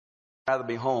rather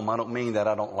be home. I don't mean that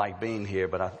I don't like being here,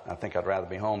 but I think I'd rather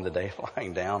be home today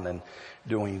lying down than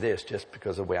doing this just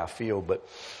because of the way I feel. But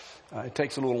it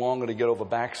takes a little longer to get over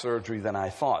back surgery than I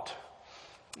thought.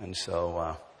 And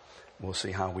so we'll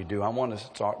see how we do. I want to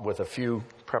start with a few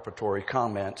preparatory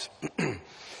comments.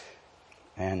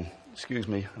 And excuse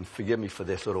me and forgive me for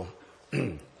this little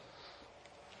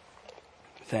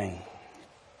thing.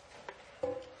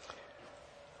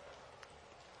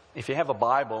 If you have a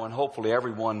Bible, and hopefully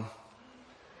everyone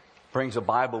brings a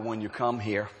Bible when you come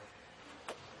here.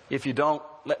 If you don't,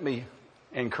 let me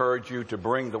encourage you to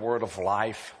bring the Word of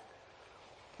Life.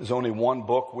 There's only one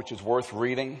book which is worth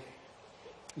reading.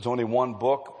 There's only one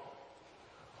book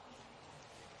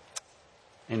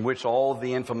in which all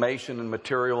the information and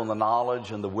material and the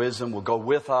knowledge and the wisdom will go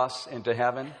with us into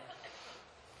heaven.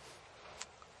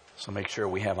 So make sure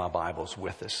we have our Bibles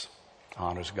with us.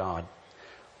 Honors God.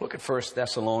 Look at 1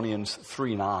 Thessalonians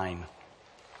 3:9.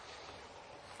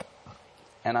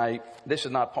 And this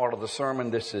is not part of the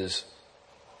sermon. This is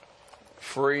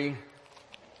free.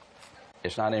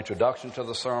 It's not an introduction to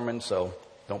the sermon, so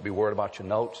don't be worried about your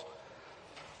notes.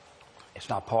 It's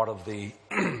not part of the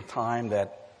time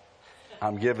that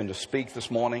I'm given to speak this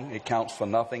morning. It counts for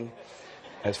nothing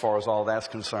as far as all that's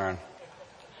concerned.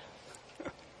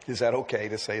 Is that okay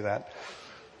to say that?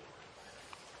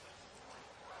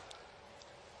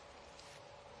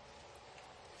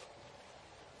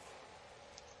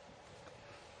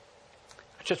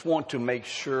 I just want to make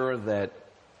sure that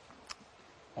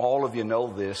all of you know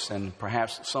this, and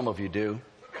perhaps some of you do.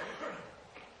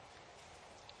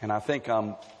 And I think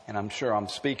I'm sure I'm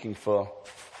speaking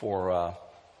for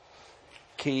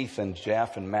Keith and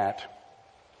Jeff and Matt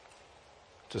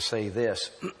to say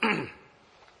this.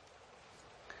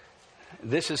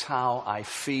 This is how I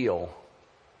feel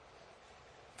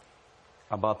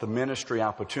about the ministry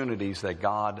opportunities that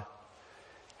God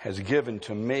has given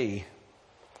to me.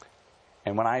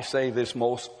 And when I say this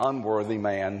most unworthy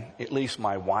man, at least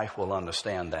my wife will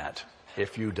understand that,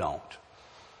 if you don't.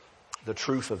 The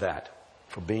truth of that,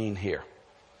 for being here.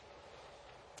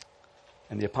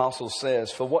 And the apostle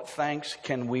says, for what thanks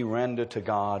can we render to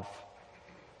God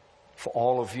for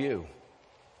all of you?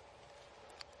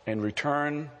 In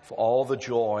return for all the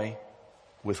joy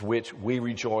with which we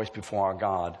rejoice before our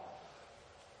God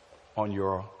on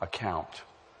your account.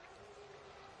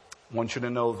 I want you to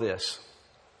know this,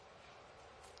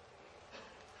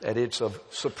 that it's of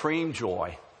supreme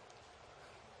joy,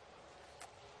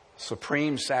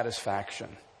 supreme satisfaction,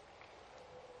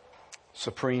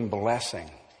 supreme blessing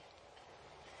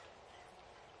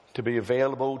to be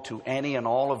available to any and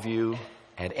all of you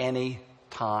at any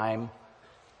time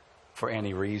for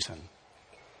any reason.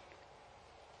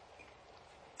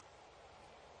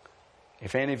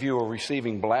 If any of you are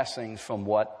receiving blessings from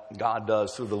what God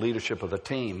does through the leadership of the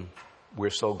team,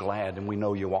 we're so glad, and we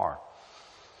know you are.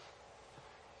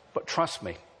 But trust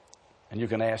me, and you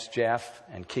can ask Jeff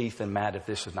and Keith and Matt if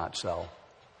this is not so.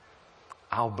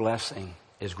 Our blessing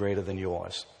is greater than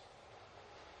yours.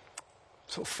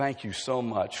 So thank you so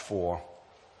much for,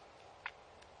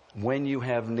 when you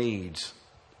have needs,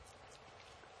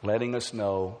 letting us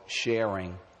know,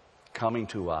 sharing, coming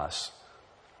to us.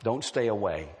 Don't stay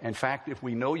away. In fact, if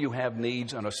we know you have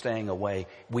needs and are staying away,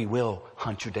 we will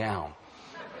hunt you down.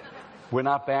 We're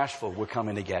not bashful. We're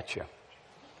coming to get you.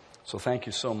 So thank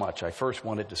you so much. I first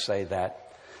wanted to say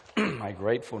that my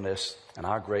gratefulness and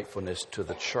our gratefulness to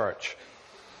the church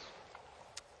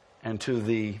and to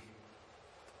the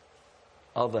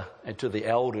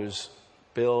elders,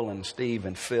 Bill and Steve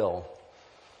and Phil,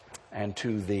 and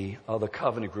to the other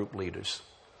covenant group leaders,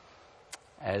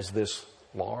 as this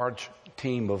large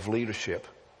team of leadership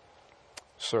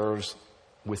serves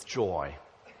with joy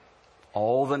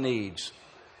all the needs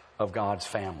of God's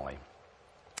family.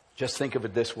 Just think of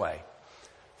it this way.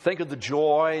 Think of the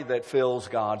joy that fills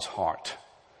God's heart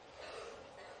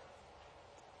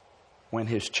when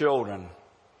His children,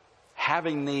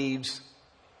 having needs,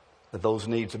 that those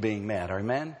needs are being met.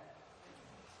 Amen?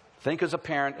 Think as a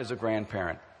parent, as a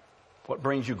grandparent. What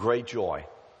brings you great joy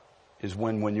is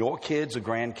when your kids or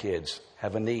grandkids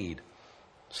have a need,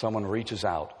 someone reaches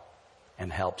out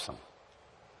and helps them.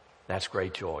 That's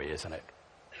great joy, isn't it?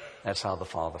 That's how the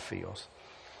Father feels.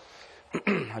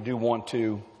 I do want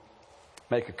to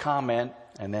make a comment,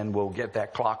 and then we'll get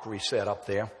that clock reset up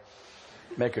there.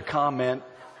 Make a comment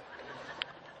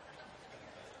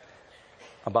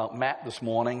about Matt this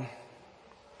morning.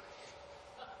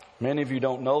 Many of you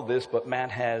don't know this, but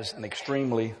Matt has an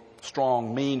extremely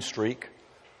strong mean streak.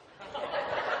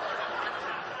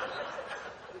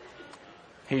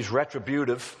 He's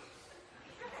retributive,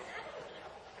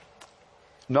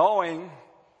 knowing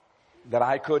that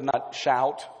I could not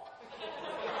shout,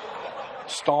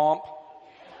 stomp,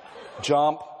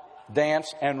 jump,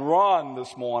 dance, and run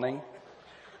this morning,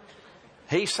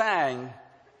 he sang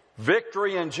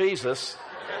Victory in Jesus,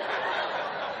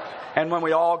 and when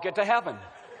we all get to heaven.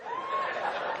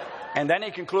 And then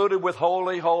he concluded with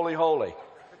Holy, Holy, Holy.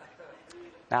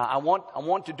 Now, I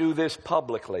want to do this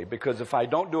publicly, because if I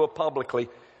don't do it publicly,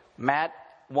 Matt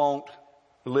won't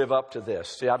live up to this.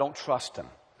 See, I don't trust him.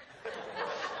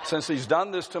 Since he's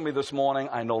done this to me this morning,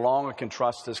 I no longer can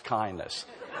trust his kindness.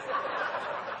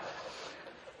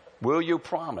 Will you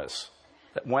promise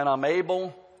that when I'm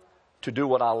able to do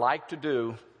what I like to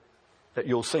do, that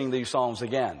you'll sing these songs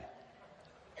again?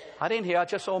 I didn't hear. I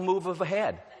just saw a move of the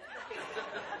head.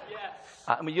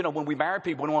 I mean, you know, when we marry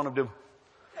people,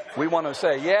 we want to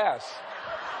say yes.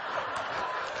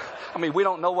 I mean, we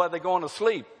don't know whether they're going to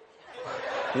sleep.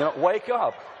 You know, wake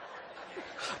up.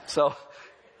 So,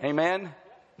 amen.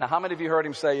 Now, how many of you heard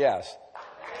him say yes?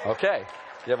 Okay.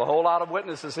 You have a whole lot of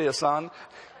witnesses here, son.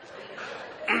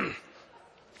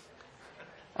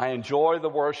 I enjoy the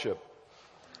worship.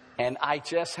 And I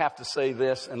just have to say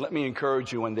this, and let me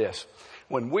encourage you in this.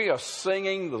 When we are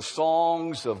singing the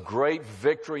songs of great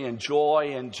victory and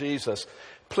joy in Jesus,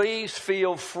 please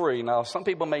feel free. Now, some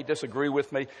people may disagree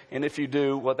with me, and if you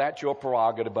do, well, that's your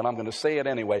prerogative, but I'm going to say it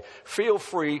anyway. Feel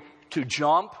free to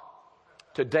jump,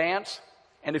 to dance,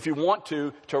 and if you want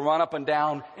to run up and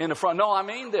down in the front. No, I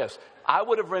mean this. I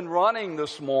would have been running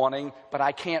this morning, but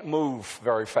I can't move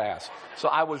very fast. So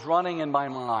I was running in my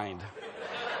mind.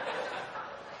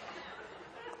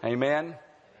 Amen?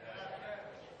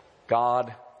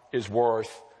 God is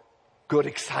worth good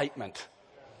excitement.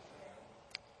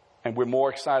 And we're more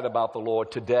excited about the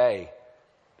Lord today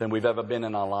than we've ever been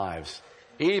in our lives.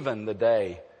 Even the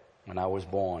day when I was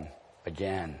born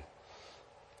again.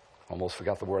 Almost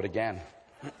forgot the word again.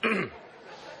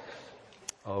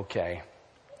 Okay.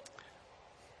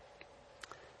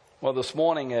 Well, this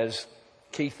morning, as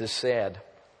Keith has said,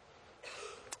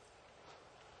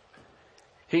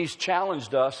 he's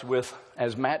challenged us with,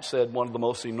 as Matt said, one of the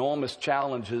most enormous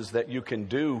challenges that you can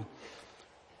do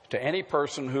to any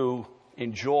person who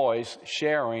enjoys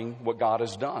sharing what God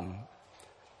has done,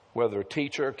 whether a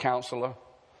teacher, counselor,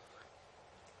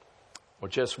 or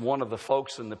just one of the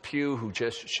folks in the pew who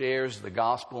just shares the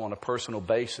gospel on a personal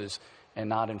basis and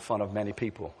not in front of many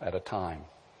people at a time.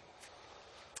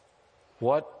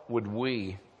 What would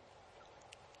we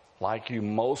like you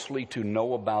mostly to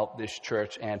know about this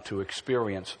church and to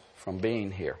experience from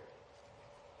being here?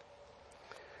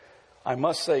 I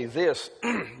must say this,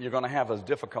 you're going to have a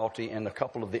difficulty in a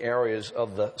couple of the areas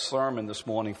of the sermon this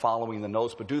morning following the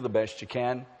notes, but do the best you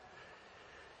can.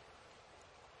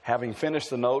 Having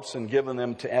finished the notes and given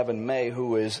them to Evan May,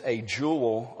 who is a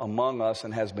jewel among us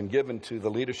and has been given to the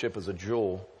leadership as a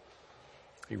jewel,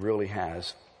 he really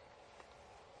has.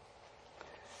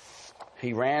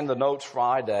 He ran the notes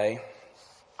Friday.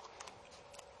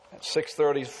 At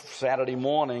 6:30 Saturday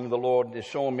morning, the Lord is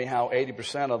showing me how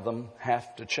 80% of them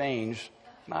have to change,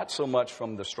 not so much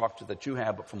from the structure that you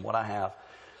have, but from what I have.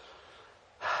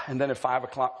 And then at 5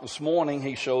 o'clock this morning,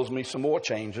 he shows me some more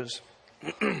changes.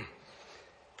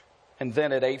 And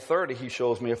then at 8:30, he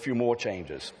shows me a few more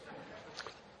changes.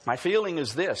 My feeling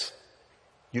is this: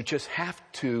 you just have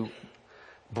to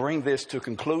bring this to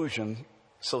conclusion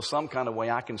so some kind of way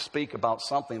I can speak about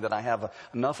something that I have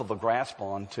enough of a grasp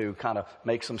on to kind of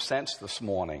make some sense this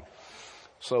morning.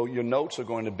 So your notes are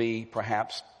going to be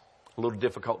perhaps a little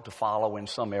difficult to follow in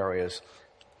some areas.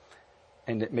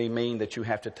 And it may mean that you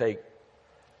have to take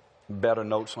better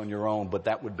notes on your own, but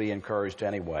that would be encouraged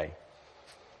anyway.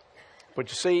 But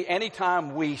you see,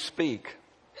 anytime we speak,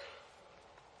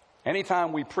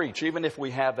 anytime we preach, even if we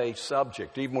have a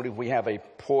subject, even if we have a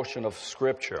portion of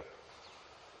Scripture,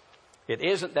 it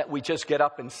isn't that we just get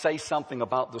up and say something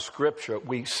about the Scripture.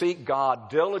 We seek God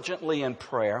diligently in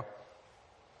prayer,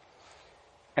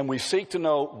 and we seek to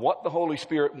know what the Holy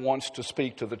Spirit wants to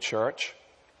speak to the church,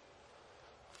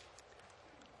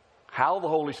 how the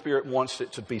Holy Spirit wants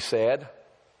it to be said,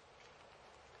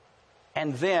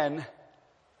 and then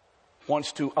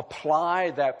wants to apply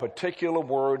that particular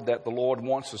word that the Lord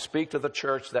wants to speak to the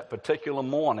church that particular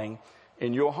morning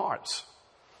in your hearts.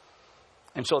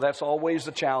 And so that's always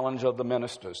the challenge of the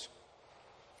ministers.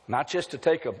 Not just to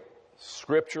take a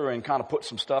scripture and kind of put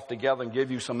some stuff together and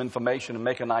give you some information and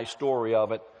make a nice story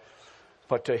of it,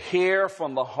 but to hear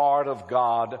from the heart of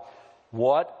God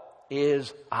what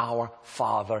is our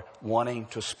Father wanting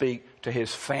to speak to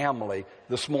His family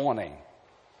this morning.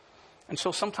 And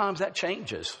so sometimes that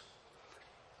changes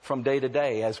from day to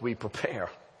day as we prepare.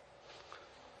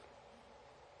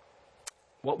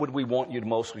 what would we want you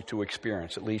mostly to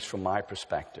experience, at least from my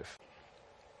perspective?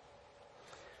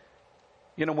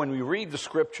 You know, when we read the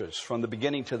scriptures from the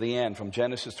beginning to the end, from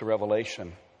Genesis to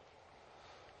Revelation,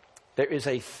 there is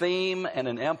a theme and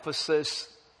an emphasis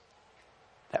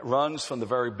that runs from the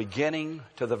very beginning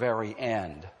to the very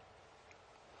end.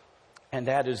 And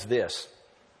that is this: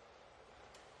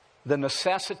 the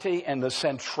necessity and the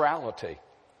centrality,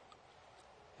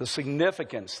 the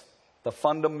significance, the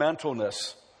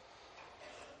fundamentalness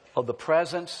of the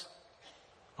presence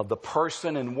of the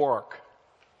person and work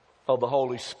of the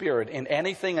Holy Spirit in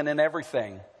anything and in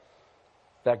everything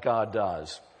that God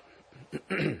does.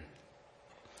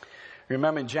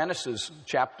 Remember in Genesis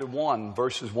chapter 1,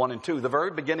 verses 1 and 2, the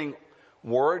very beginning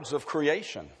words of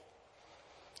creation.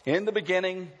 In the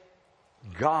beginning,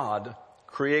 God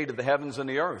created the heavens and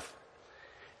the earth.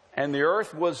 And the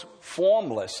earth was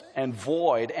formless and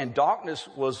void, and darkness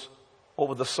was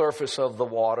over the surface of the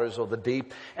waters or the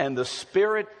deep, and the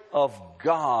Spirit of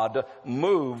God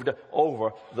moved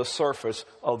over the surface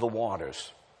of the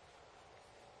waters.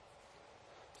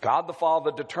 God the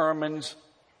Father determines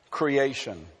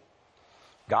creation.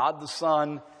 God the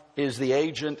Son is the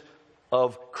agent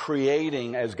of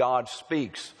creating as God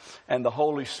speaks, and the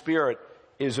Holy Spirit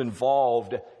is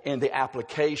involved in the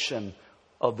application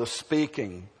of the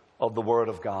speaking of the Word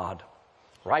of God.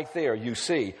 Right there you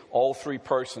see all three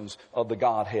persons of the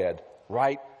Godhead,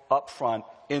 right up front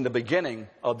in the beginning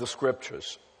of the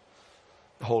Scriptures.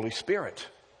 The Holy Spirit.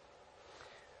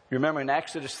 You remember in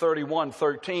Exodus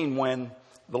 31:13 when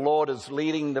the Lord is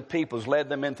leading the people, has led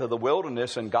them into the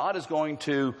wilderness, and God is going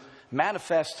to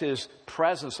manifest His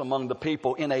presence among the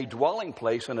people in a dwelling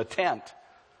place, in a tent.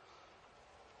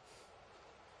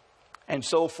 And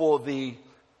so for the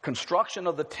construction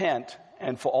of the tent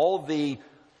and for all the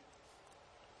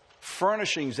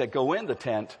furnishings that go in the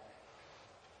tent,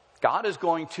 God is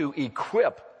going to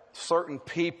equip certain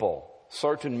people,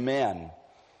 certain men,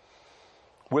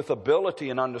 with ability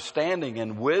and understanding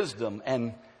and wisdom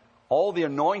and all the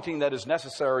anointing that is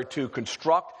necessary to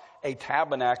construct a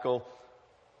tabernacle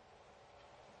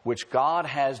which God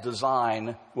has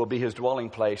designed will be His dwelling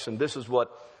place. And this is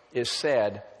what is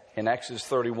said in Exodus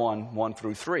 31, 1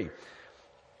 through 3.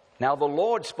 Now the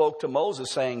Lord spoke to Moses,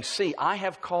 saying, See, I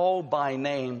have called by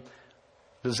name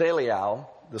Bezaleel,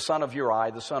 the son of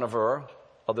Uri, the son of Ur,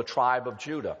 of the tribe of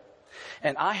Judah.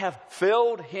 And I have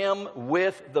filled him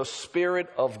with the Spirit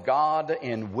of God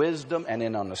in wisdom and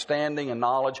in understanding and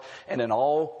knowledge and in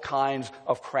all kinds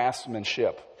of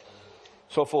craftsmanship.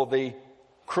 So for the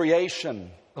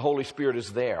creation, the Holy Spirit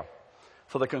is there.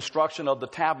 For the construction of the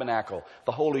tabernacle,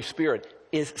 the Holy Spirit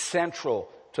is central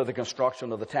to the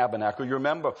construction of the tabernacle. You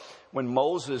remember when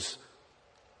Moses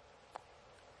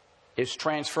is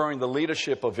transferring the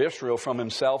leadership of Israel from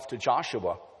himself to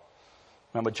Joshua.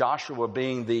 Remember Joshua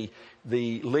being the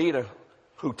leader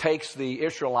who takes the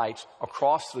Israelites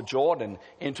across the Jordan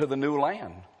into the new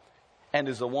land and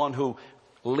is the one who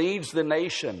leads the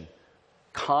nation,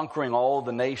 conquering all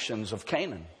the nations of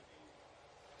Canaan.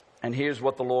 And here's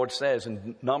what the Lord says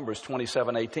in Numbers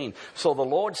 27:18. So the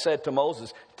Lord said to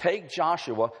Moses, Take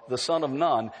Joshua, the son of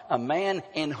Nun, a man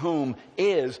in whom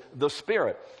is the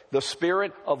Spirit. The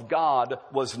Spirit of God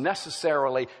was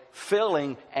necessarily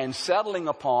filling and settling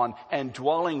upon and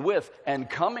dwelling with and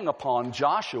coming upon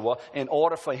Joshua in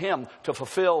order for him to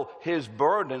fulfill his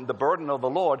burden, the burden of the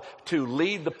Lord, to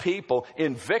lead the people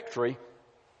in victory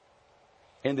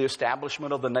in the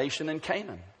establishment of the nation in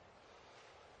Canaan.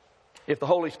 If the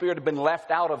Holy Spirit had been left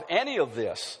out of any of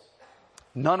this,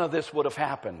 none of this would have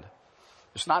happened.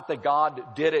 It's not that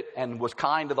God did it and was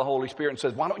kind to the Holy Spirit and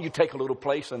says, why don't you take a little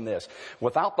place in this?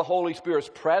 Without the Holy Spirit's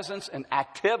presence and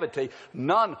activity,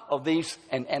 none of these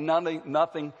and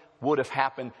nothing would have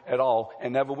happened at all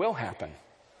and never will happen.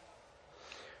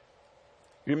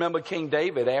 You remember King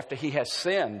David, after he has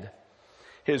sinned,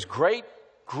 his great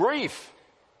grief,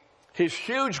 his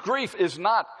huge grief is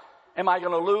not, am I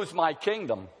going to lose my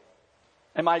kingdom?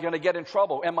 Am I going to get in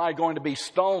trouble? Am I going to be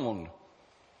stoned?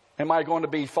 Am I going to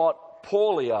be thought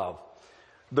poorly of?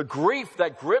 The grief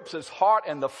that grips his heart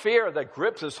and the fear that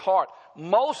grips his heart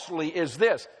mostly is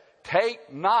this: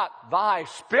 take not thy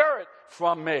spirit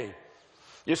from me.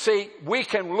 You see, we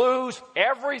can lose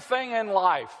everything in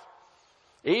life,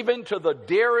 even to the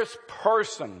dearest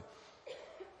person,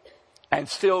 and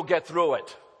still get through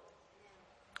it.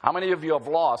 How many of you have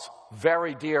lost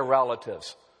very dear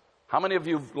relatives? How many of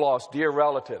you have lost dear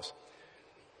relatives?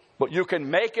 But you can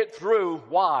make it through.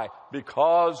 Why?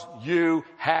 Because you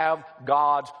have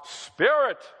God's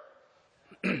Spirit.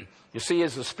 You see,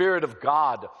 it's the Spirit of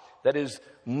God that is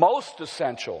most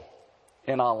essential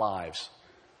in our lives.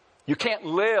 You can't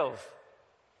live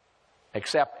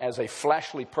except as a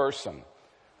fleshly person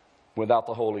without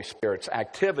the Holy Spirit's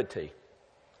activity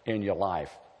in your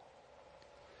life.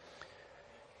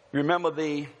 Remember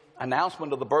the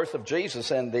announcement of the birth of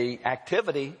Jesus and the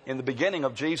activity in the beginning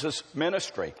of Jesus'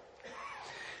 ministry.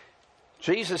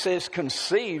 Jesus is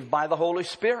conceived by the Holy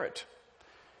Spirit.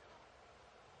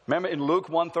 Remember in Luke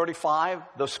 1:35,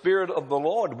 the Spirit of the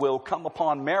Lord will come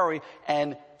upon Mary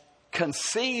and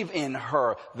conceive in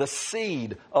her the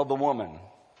seed of the woman.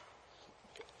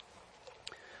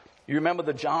 You remember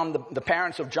the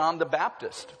parents of John the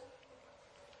Baptist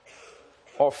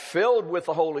are filled with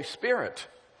the Holy Spirit.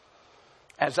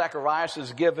 As Zacharias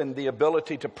is given the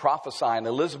ability to prophesy and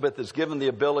Elizabeth is given the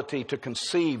ability to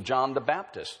conceive John the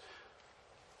Baptist.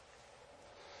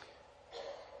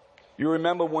 You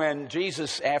remember when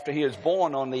Jesus, after he is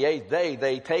born on the 8th day,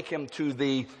 they take him to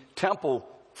the temple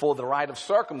for the rite of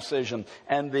circumcision.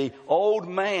 And the old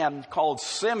man called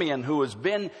Simeon, who has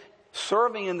been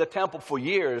serving in the temple for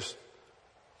years,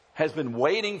 has been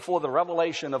waiting for the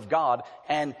revelation of God.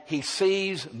 And he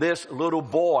sees this little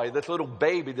boy, this little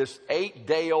baby, this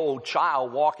 8-day-old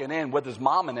child walking in with his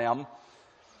mom and him.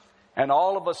 And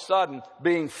all of a sudden,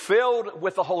 being filled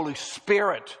with the Holy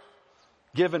Spirit,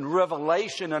 given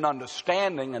revelation and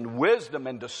understanding and wisdom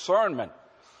and discernment.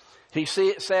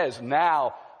 It says,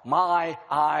 now my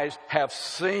eyes have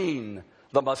seen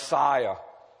the Messiah.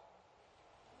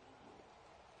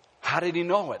 How did he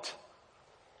know it?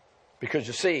 Because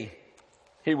you see,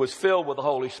 he was filled with the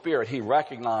Holy Spirit. He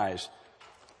recognized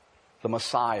the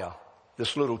Messiah,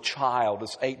 this little child,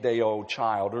 this 8-day-old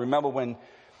child. Remember when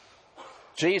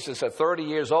Jesus at 30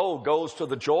 years old goes to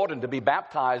the Jordan to be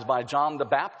baptized by John the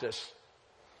Baptist.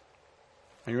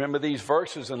 You remember these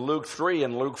verses in Luke 3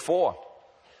 and Luke 4.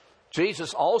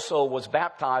 Jesus also was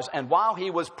baptized, and while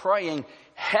he was praying,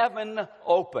 heaven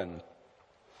opened,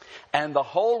 and the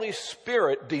Holy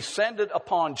Spirit descended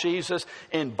upon Jesus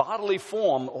in bodily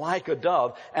form like a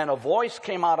dove, and a voice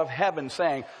came out of heaven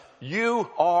saying, "You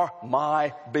are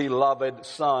my beloved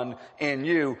Son, in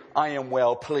you I am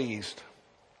well pleased."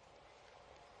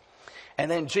 And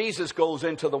then Jesus goes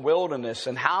into the wilderness,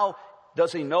 and how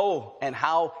does he know and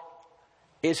how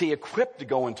is he equipped to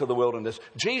go into the wilderness?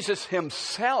 Jesus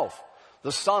himself,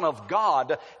 the Son of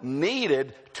God,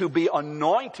 needed to be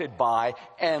anointed by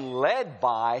and led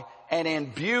by and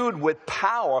imbued with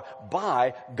power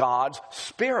by God's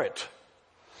Spirit.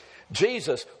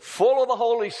 Jesus, full of the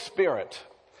Holy Spirit,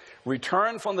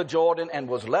 returned from the Jordan and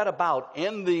was led about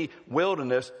in the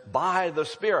wilderness by the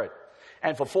Spirit.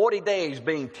 And for 40 days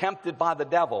being tempted by the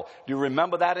devil. Do you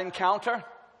remember that encounter?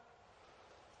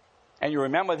 And you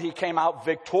remember that he came out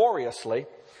victoriously.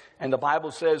 And the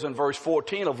Bible says in verse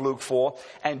 14 of Luke 4,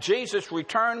 and Jesus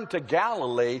returned to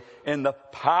Galilee in the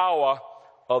power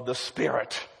of the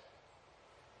Spirit.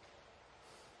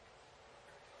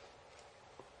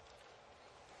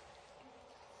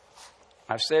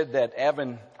 I've said that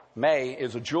Evan May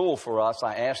is a jewel for us.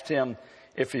 I asked him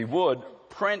if he would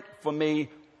print for me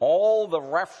all the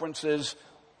references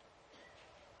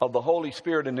of the Holy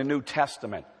Spirit in the New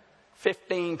Testament.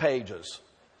 15 pages.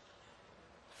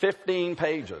 15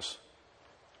 pages.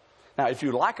 Now, if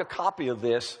you'd like a copy of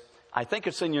this, I think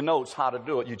it's in your notes how to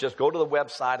do it. You just go to the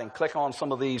website and click on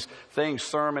some of these things,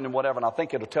 sermon and whatever, and I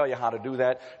think it'll tell you how to do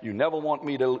that. You never want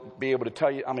me to be able to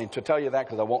tell you, to tell you that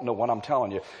because I won't know what I'm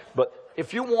telling you. But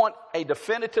if you want a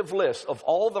definitive list of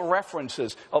all the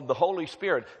references of the Holy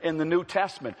Spirit in the New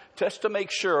Testament, just to make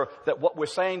sure that what we're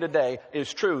saying today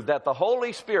is true, that the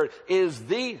Holy Spirit is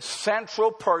the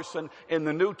central person in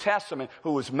the New Testament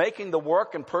who is making the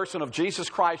work and person of Jesus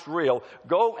Christ real,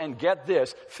 go and get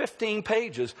this, 15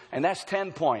 pages, and that's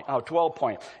 12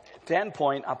 point. 10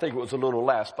 point, I think it was a little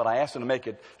less, but I asked him to make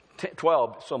it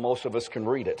 12 so most of us can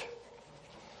read it.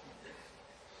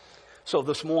 So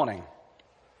this morning,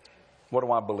 what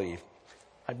do I believe?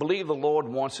 I believe the Lord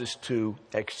wants us to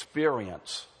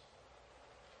experience.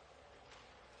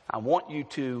 I want you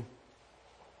to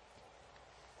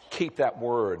keep that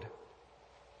word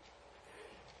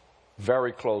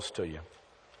very close to you.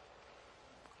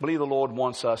 I believe the Lord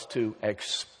wants us to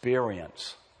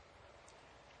experience.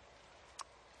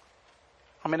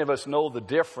 How many of us know the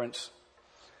difference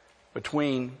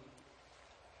between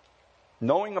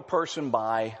knowing a person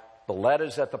by the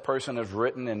letters that the person has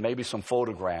written and maybe some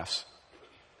photographs?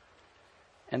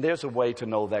 And there's a way to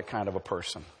know that kind of a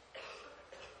person.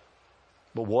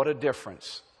 But what a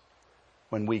difference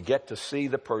when we get to see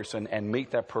the person and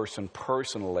meet that person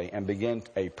personally and begin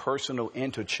a personal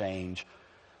interchange.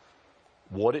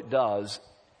 What it does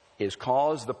is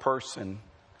cause the person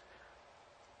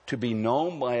to be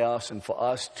known by us and for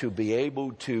us to be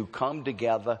able to come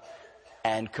together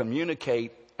and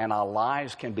communicate and our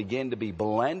lives can begin to be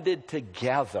blended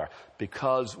together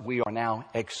because we are now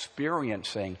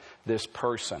experiencing this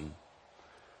person.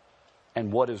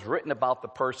 And what is written about the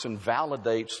person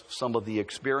validates some of the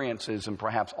experiences and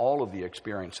perhaps all of the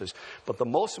experiences. But the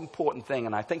most important thing,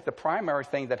 and I think the primary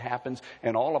thing that happens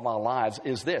in all of our lives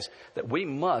is this, that we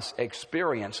must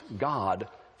experience God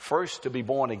first to be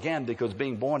born again, because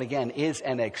being born again is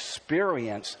an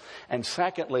experience. And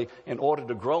secondly, in order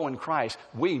to grow in Christ,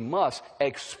 we must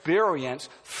experience,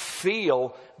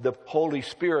 feel the Holy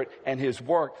Spirit and His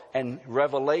work and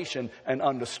revelation and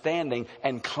understanding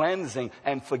and cleansing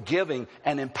and forgiving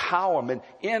and empowerment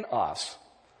in us.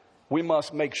 We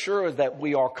must make sure that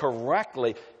we are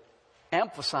correctly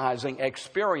emphasizing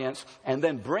experience and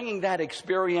then bringing that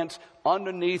experience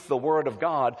underneath the Word of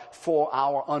God for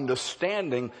our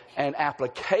understanding and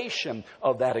application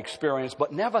of that experience,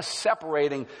 but never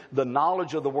separating the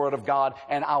knowledge of the Word of God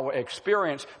and our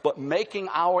experience, but making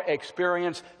our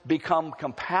experience become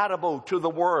compatible to the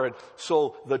Word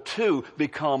so the two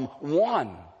become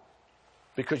one.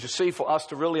 Because you see, for us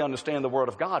to really understand the Word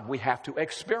of God, we have to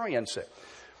experience it.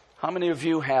 How many of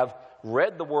you have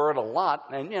read the Word a lot,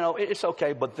 and it's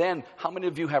okay, but then how many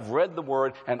of you have read the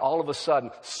Word and all of a sudden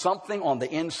something on the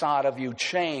inside of you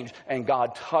changed and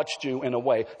God touched you in a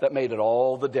way that made it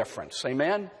all the difference?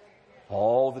 Amen?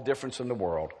 All the difference in the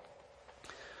world.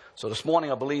 So this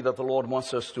morning I believe that the Lord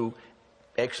wants us to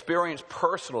experience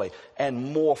personally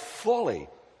and more fully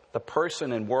the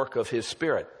person and work of His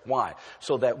Spirit. Why?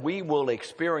 So that we will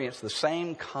experience the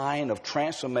same kind of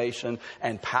transformation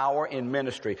and power in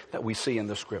ministry that we see in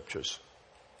the Scriptures.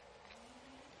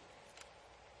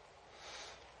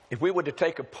 If we were to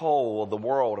take a poll of the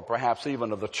world, or perhaps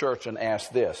even of the church, and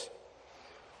ask this,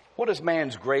 what is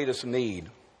man's greatest need?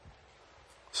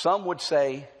 Some would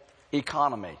say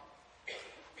economy.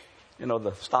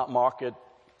 The stock market,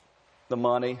 the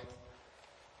money,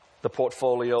 the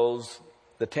portfolios,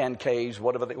 the 10Ks,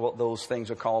 whatever what those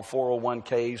things are called,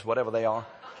 401Ks, whatever they are.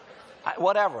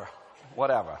 Whatever.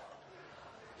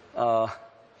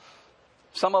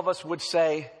 Some of us would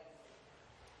say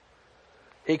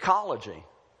ecology.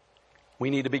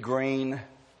 We need to be green.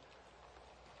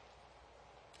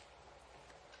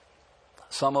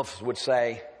 Some of us would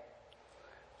say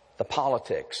the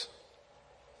politics,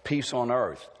 peace on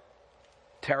earth,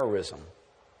 terrorism.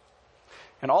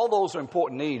 And all those are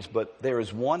important needs, but there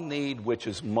is one need which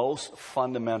is most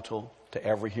fundamental to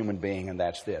every human being, and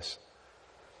that's this.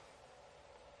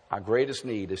 Our greatest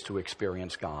need is to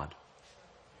experience God.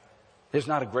 There's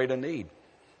not a greater need.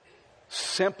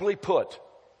 Simply put,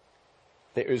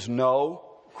 there is no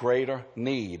greater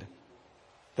need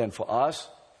than for us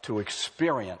to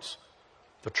experience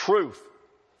the truth,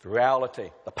 the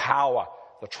reality, the power,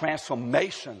 the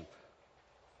transformation,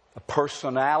 the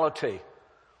personality,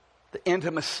 the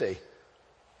intimacy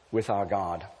with our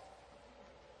God.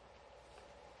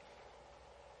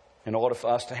 In order for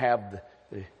us to have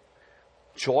the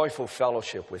joyful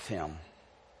fellowship with Him,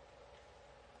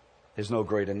 there's no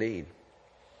greater need.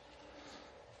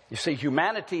 You see,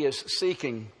 humanity is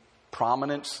seeking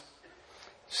prominence,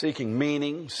 seeking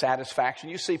meaning, satisfaction.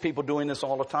 You see people doing this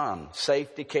all the time.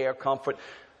 Safety, care, comfort,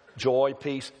 joy,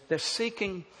 peace. They're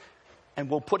seeking, and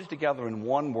we'll put it together in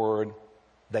one word,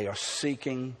 they are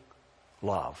seeking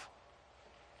love.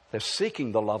 They're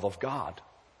seeking the love of God.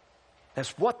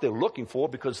 That's what they're looking for,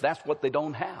 because that's what they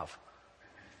don't have.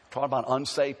 Talking about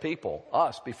unsaved people,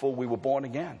 us, before we were born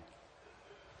again.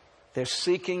 They're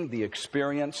seeking the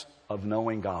experience of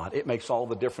knowing God. It makes all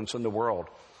the difference in the world.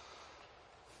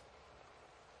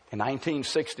 In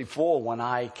 1964, when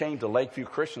I came to Lakeview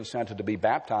Christian Center to be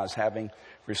baptized, having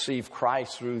received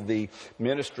Christ through the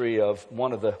ministry of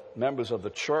one of the members of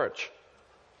the church,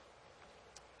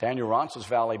 Daniel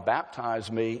Roncesvalles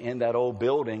baptized me in that old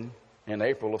building in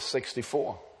April of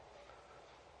 64.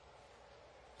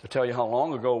 To tell you how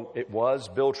long ago it was,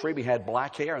 Bill Treby had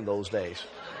black hair in those days.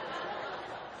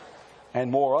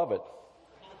 And more of it.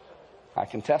 I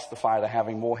can testify to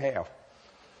having more hair.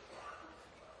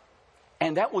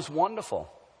 And that was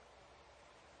wonderful.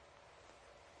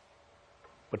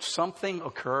 But something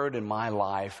occurred in my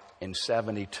life in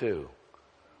 72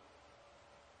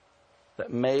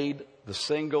 that made the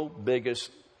single biggest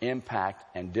impact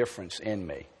and difference in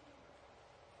me.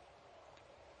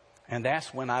 And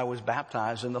that's when I was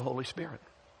baptized in the Holy Spirit.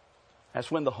 That's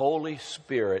when the Holy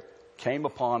Spirit came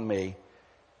upon me.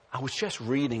 I was just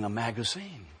reading a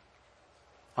magazine.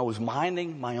 I was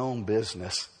minding my own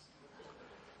business.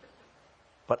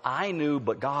 But I knew,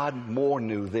 but God more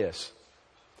knew this.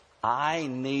 I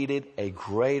needed a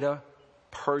greater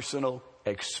personal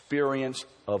experience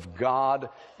of God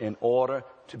in order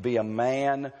to be a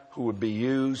man who would be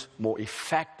used more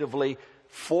effectively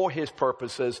for his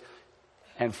purposes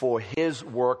and for his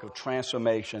work of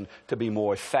transformation to be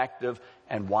more effective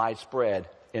and widespread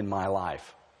in my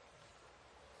life.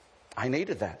 I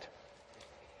needed that.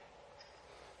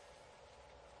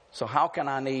 So how can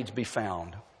our needs be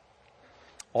found?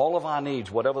 All of our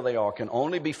needs, whatever they are, can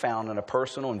only be found in a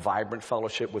personal and vibrant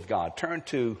fellowship with God. Turn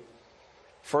to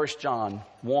 1 John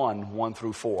 1, 1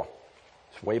 through 4.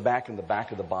 It's way back in the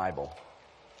back of the Bible.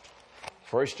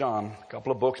 1 John, a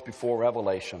couple of books before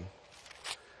Revelation.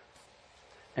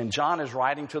 And John is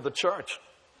writing to the church.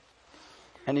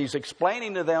 And he's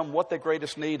explaining to them what their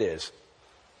greatest need is.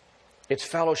 It's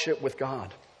fellowship with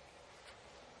God.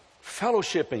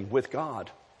 Fellowshipping with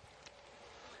God.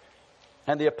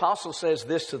 And the apostle says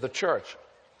this to the church.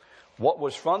 What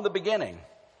was from the beginning,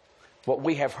 what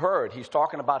we have heard. He's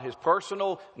talking about his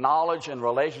personal knowledge and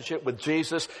relationship with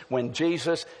Jesus when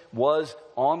Jesus was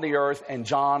on the earth and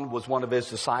John was one of his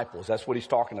disciples. That's what he's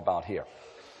talking about here.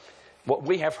 What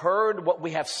we have heard, what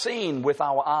we have seen with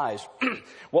our eyes,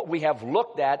 what we have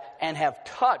looked at and have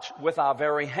touched with our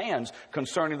very hands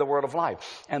concerning the word of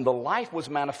life. And the life was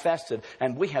manifested,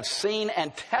 and we have seen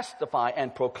and testify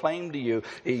and proclaim to you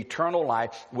eternal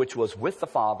life, which was with the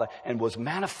Father and was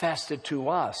manifested to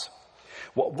us.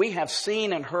 What we have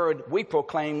seen and heard, we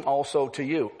proclaim also to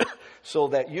you, so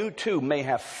that you too may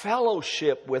have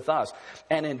fellowship with us.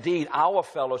 And indeed, our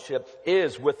fellowship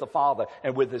is with the Father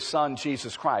and with His Son,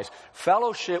 Jesus Christ.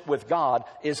 Fellowship with God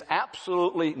is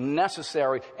absolutely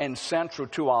necessary and central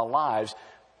to our lives,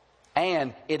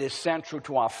 and it is central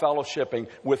to our fellowshipping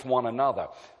with one another.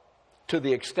 To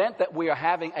the extent that we are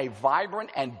having a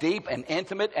vibrant and deep and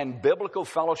intimate and biblical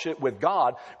fellowship with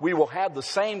God, we will have the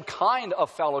same kind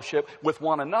of fellowship with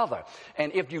one another.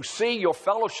 And if you see your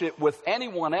fellowship with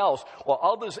anyone else or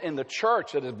others in the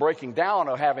church that is breaking down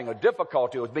or having a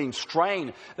difficulty or is being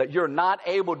strained that you're not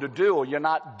able to do or you're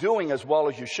not doing as well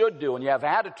as you should do, and you have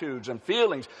attitudes and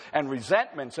feelings and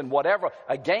resentments and whatever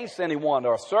against anyone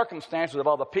or circumstances of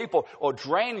other people or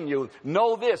draining you,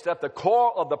 know this, that the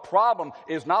core of the problem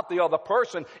is not the other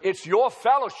person, it's your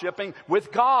fellowshipping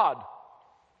with God.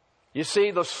 You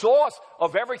see, the source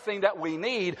of everything that we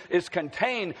need is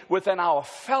contained within our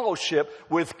fellowship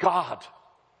with God.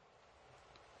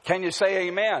 Can you say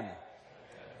amen?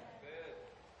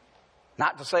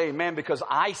 Not to say amen because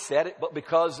I said it, but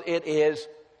because it is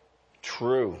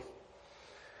true.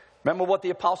 Remember what the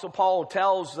Apostle Paul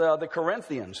tells the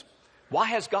Corinthians. Why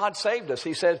has God saved us?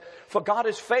 He says, for God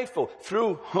is faithful,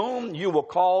 through whom you were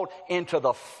called into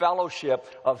the fellowship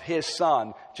of His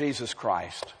Son, Jesus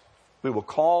Christ. We were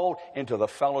called into the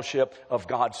fellowship of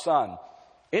God's Son.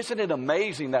 Isn't it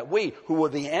amazing that we, who were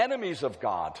the enemies of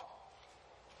God,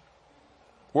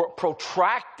 were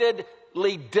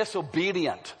protractedly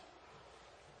disobedient,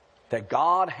 that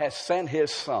God has sent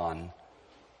His Son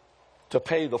to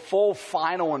pay the full,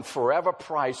 final, and forever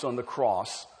price on the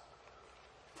cross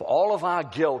for all of our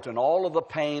guilt and all of the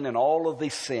pain and all of the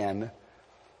sin,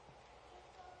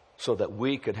 so that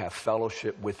we could have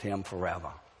fellowship with Him forever.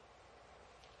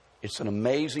 It's an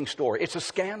amazing story. It's a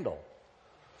scandal.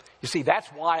 You see, that's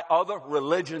why other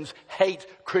religions hate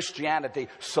Christianity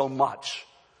so much.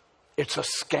 It's a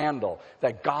scandal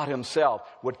that God Himself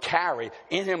would carry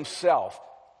in Himself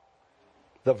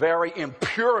the very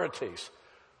impurities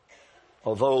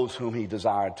of those whom He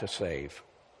desired to save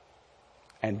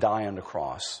and die on the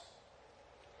cross.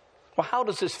 Well, how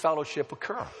does this fellowship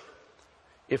occur?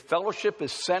 If fellowship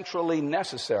is centrally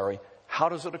necessary, how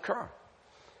does it occur?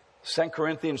 2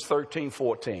 Corinthians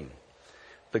 13:14.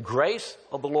 The grace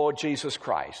of the Lord Jesus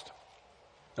Christ.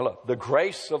 Now look, the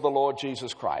grace of the Lord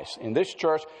Jesus Christ. In this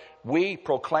church, we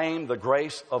proclaim the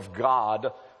grace of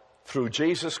God through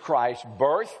Jesus Christ's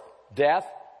birth, death,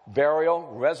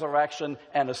 burial, resurrection,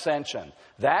 and ascension.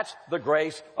 That's the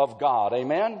grace of God.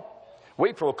 Amen?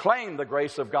 We proclaim the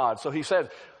grace of God. So he says,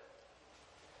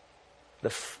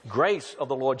 the grace of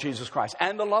the Lord Jesus Christ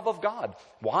and the love of God.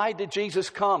 Why did Jesus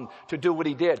come to do what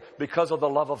He did? Because of the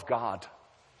love of God.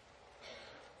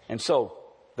 And so,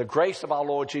 the grace of our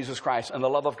Lord Jesus Christ and the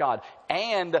love of God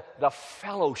and the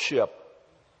fellowship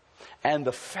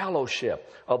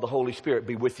of the Holy Spirit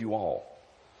be with you all.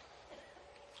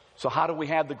 So how do we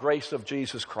have the grace of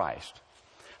Jesus Christ?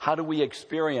 How do we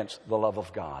experience the love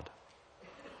of God?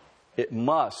 It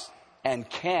must and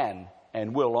can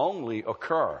and will only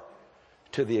occur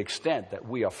to the extent that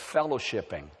we are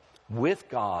fellowshipping with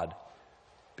God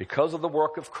because of the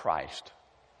work of Christ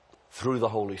through the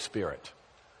Holy Spirit.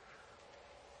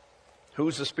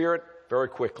 Who's the Spirit? Very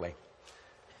quickly.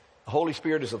 The Holy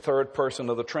Spirit is the third person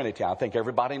of the Trinity. I think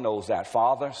everybody knows that.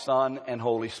 Father, Son, and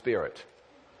Holy Spirit.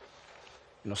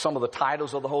 Some of the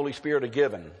titles of the Holy Spirit are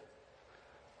given.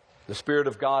 The Spirit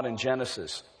of God in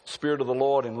Genesis, Spirit of the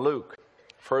Lord in Luke,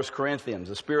 1 Corinthians,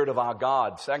 the Spirit of our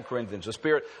God, 2 Corinthians, the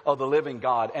Spirit of the living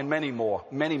God, and many more,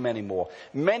 many, many more.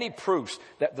 Many proofs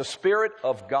that the Spirit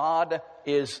of God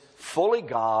is fully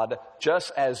God,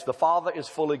 just as the Father is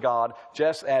fully God,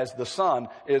 just as the Son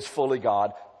is fully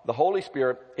God. The Holy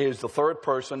Spirit is the third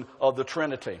person of the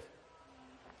Trinity.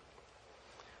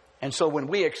 And so when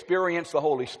we experience the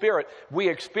Holy Spirit, we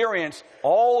experience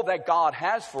all that God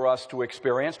has for us to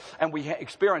experience, and we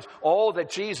experience all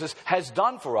that Jesus has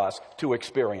done for us to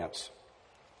experience.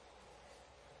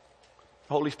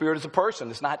 The Holy Spirit is a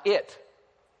person. It's not it.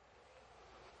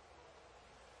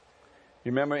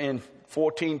 You remember in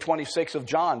 14:26 of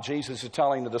John, Jesus is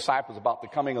telling the disciples about the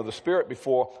coming of the Spirit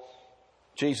before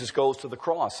Jesus goes to the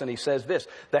cross. And he says this,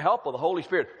 the Helper, the Holy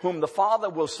Spirit, whom the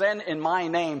Father will send in my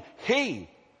name, He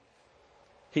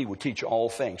will teach you all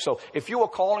things. So if you are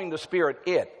calling the Spirit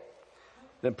it,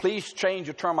 then please change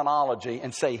your terminology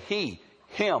and say He,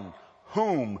 Him,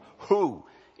 whom, who.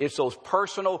 It's those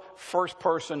personal first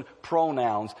person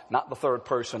pronouns, not the third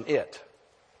person it.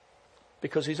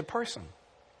 Because He's a person.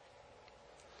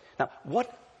 Now,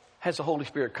 what has the Holy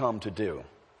Spirit come to do?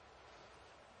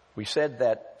 We said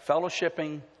that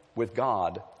fellowshipping with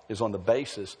God is on the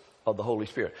basis of the Holy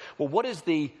Spirit. Well, what is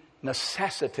the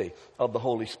necessity of the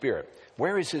Holy Spirit?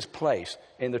 Where is His place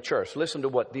in the church? Listen to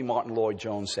what D. Martin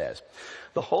Lloyd-Jones says.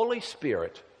 The Holy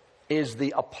Spirit is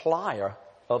the applier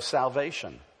of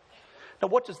salvation. Now,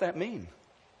 what does that mean?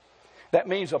 That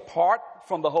means apart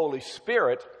from the Holy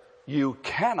Spirit, you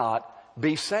cannot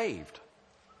be saved.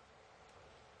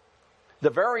 The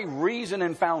very reason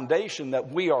and foundation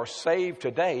that we are saved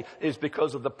today is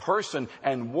because of the person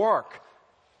and work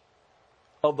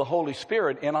of the Holy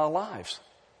Spirit in our lives.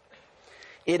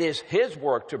 It is His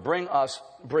work to bring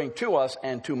to us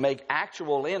and to make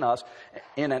actual in us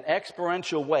in an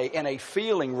experiential way, in a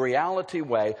feeling reality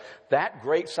way, that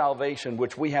great salvation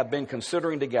which we have been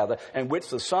considering together and which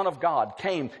the Son of God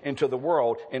came into the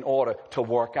world in order to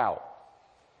work out.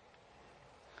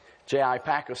 J.I.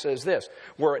 Packer says this,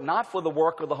 were it not for the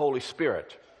work of the Holy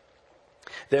Spirit,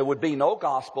 there would be no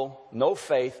gospel, no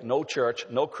faith, no church,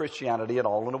 no Christianity at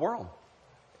all in the world.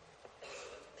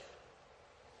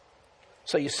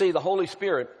 So you see, the Holy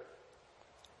Spirit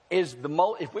is the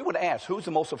most, if we would ask, who's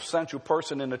the most essential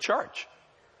person in the church?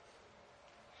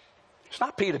 It's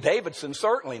not Peter Davidson,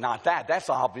 certainly not that. That's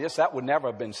obvious. That would never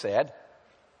have been said.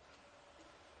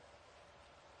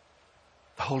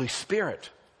 The Holy Spirit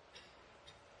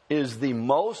is the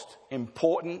most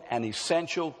important and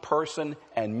essential person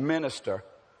and minister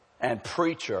and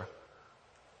preacher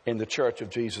in the church of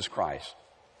Jesus Christ.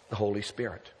 The Holy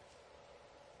Spirit.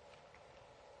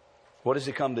 What does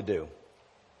He come to do?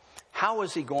 How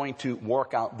is He going to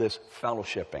work out this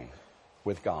fellowshipping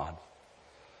with God?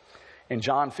 In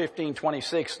John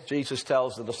 15:26, Jesus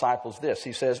tells the disciples this.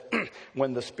 He says,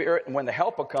 when the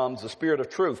Helper comes, the Spirit of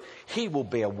truth, He will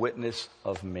bear witness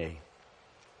of me.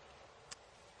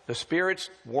 The Spirit's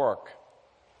work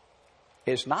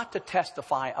is not to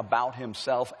testify about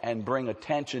Himself and bring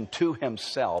attention to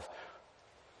Himself.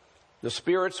 The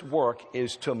Spirit's work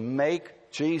is to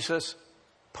make Jesus'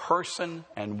 person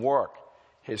and work,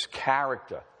 His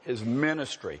character, His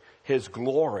ministry, His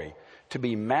glory, to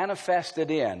be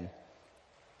manifested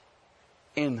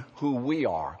in who we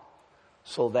are,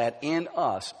 so that in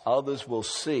us others will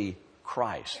see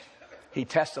Christ. He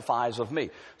testifies of me,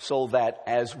 so that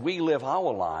as we live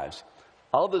our lives,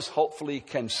 others hopefully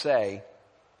can say,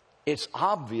 it's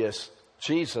obvious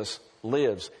Jesus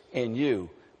lives in you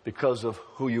because of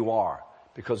who you are,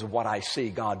 because of what I see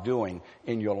God doing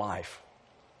in your life.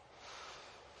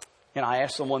 And I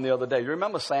asked someone the other day, you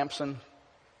remember Samson?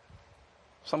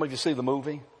 Some of you see the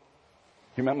movie? You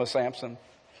remember Samson?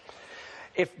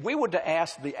 If we were to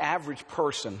ask the average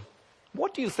person,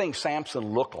 what do you think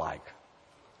Samson looked like?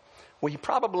 Well, he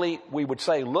probably, we would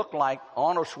say, looked like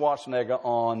Arnold Schwarzenegger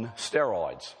on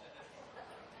steroids.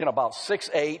 About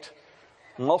 6'8",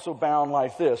 muscle bound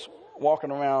like this, walking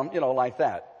around, like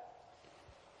that.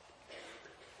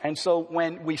 And so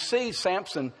when we see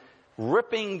Samson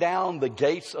ripping down the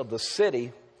gates of the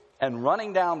city and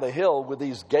running down the hill with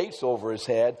these gates over his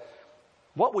head,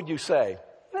 what would you say?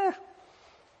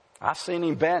 I've seen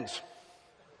him bent.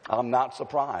 I'm not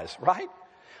surprised, right?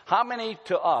 How many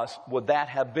to us would that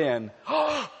have been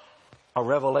a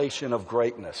revelation of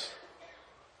greatness?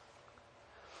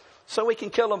 So we can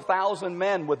kill 1,000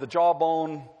 men with the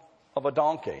jawbone of a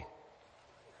donkey.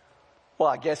 Well,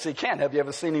 I guess he can. Have you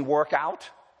ever seen him work out?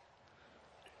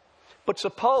 But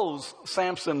suppose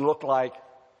Samson looked like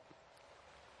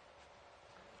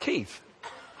Keith.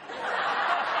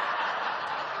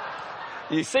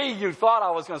 You see, you thought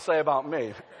I was going to say about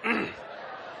me.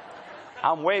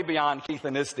 I'm way beyond Keith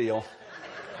in this deal.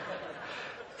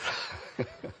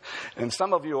 And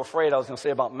some of you are afraid I was going to say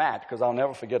about Matt, because I'll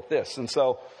never forget this. And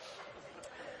so,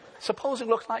 suppose he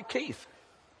looks like Keith.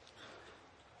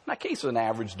 Now, Keith's an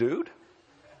average dude.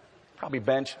 Probably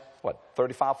bench,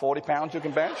 35, 40 pounds you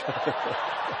can bench?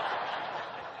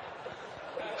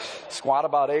 Squat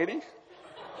about 80.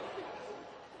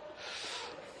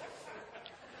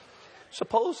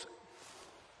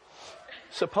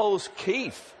 Suppose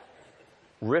Keith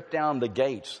ripped down the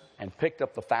gates and picked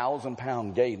up the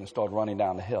 1,000-pound gate and started running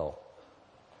down the hill,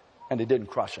 and it didn't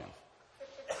crush him.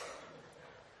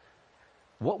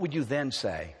 What would you then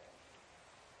say?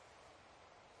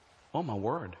 Oh, my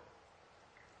word.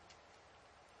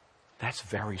 That's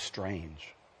very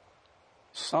strange.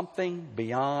 Something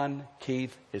beyond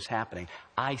Keith is happening.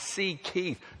 I see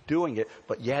Keith doing it,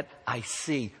 but yet I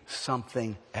see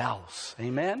something else.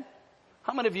 Amen?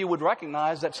 How many of you would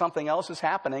recognize that something else is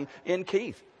happening in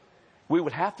Keith? We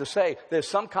would have to say there's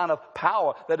some kind of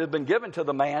power that has been given to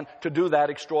the man to do that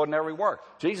extraordinary work.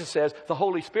 Jesus says the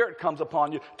Holy Spirit comes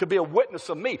upon you to be a witness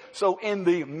of me. So in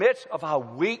the midst of our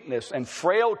weakness and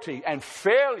frailty and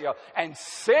failure and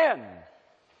sin,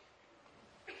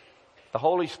 the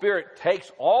Holy Spirit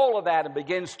takes all of that and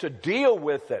begins to deal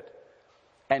with it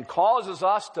and causes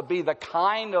us to be the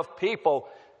kind of people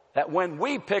that when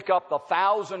we pick up the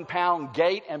 1,000-pound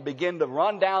gate and begin to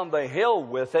run down the hill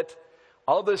with it,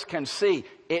 others can see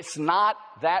it's not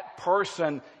that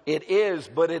person, it is,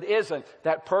 but it isn't.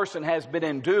 That person has been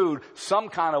endued some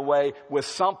kind of way with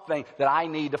something that I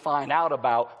need to find out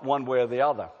about one way or the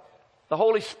other. The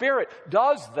Holy Spirit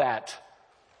does that.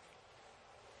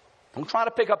 Don't try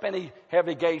to pick up any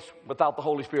heavy gates without the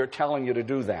Holy Spirit telling you to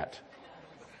do that.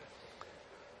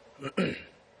 You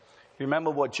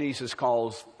remember what Jesus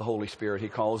calls the Holy Spirit? He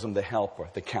calls him the helper,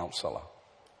 the counselor.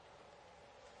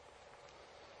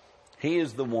 He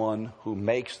is the one who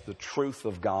makes the truth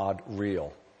of God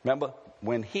real. Remember,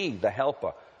 when he, the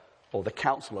helper or the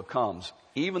counselor, comes,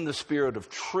 even the Spirit of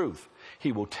truth,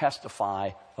 he will testify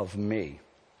of me.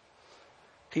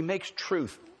 He makes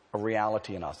truth a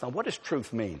reality in us. Now, what does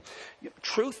truth mean?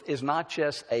 Truth is not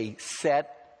just a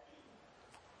set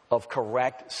of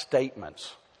correct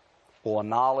statements or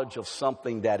knowledge of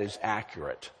something that is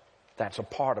accurate. That's a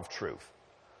part of truth.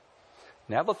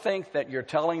 Never think that you're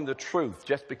telling the truth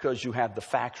just because you have the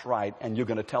facts right and you're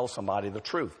going to tell somebody the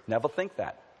truth. Never think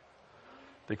that.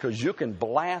 Because you can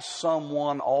blast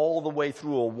someone all the way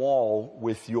through a wall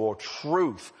with your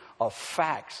truth of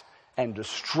facts and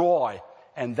destroy.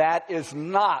 And that is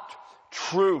not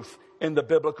truth in the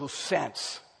biblical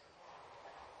sense.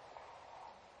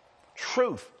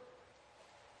 Truth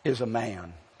is a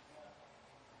man.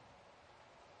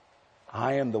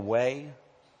 I am the way,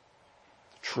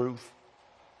 truth,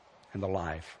 and the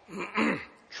life.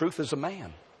 Truth is a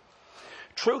man.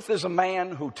 Truth is a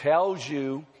man who tells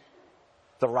you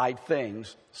the right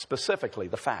things, specifically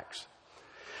the facts.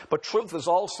 But truth is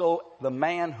also the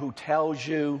man who tells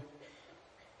you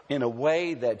in a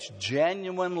way that's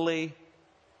genuinely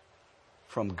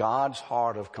from God's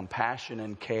heart of compassion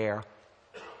and care,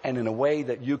 and in a way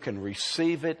that you can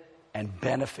receive it and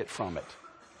benefit from it.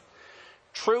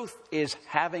 Truth is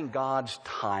having God's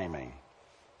timing.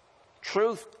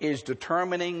 Truth is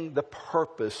determining the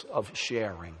purpose of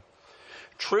sharing.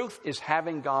 Truth is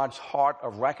having God's heart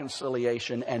of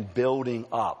reconciliation and building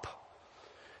up.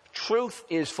 Truth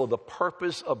is for the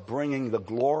purpose of bringing the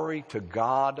glory to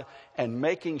God and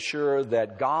making sure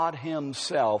that God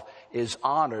himself is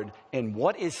honored in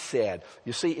what is said.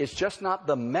 You see, it's just not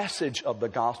the message of the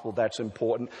gospel that's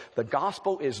important. The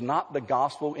gospel is not the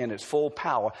gospel in its full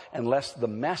power unless the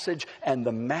message and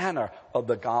the manner of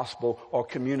the gospel are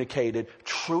communicated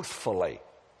truthfully.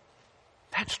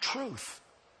 That's truth.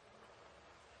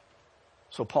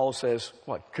 So Paul says,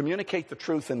 what? Communicate the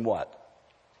truth in what?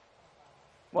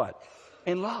 What?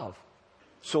 In love.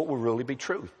 So it will really be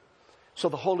truth. So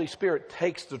the Holy Spirit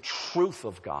takes the truth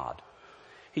of God.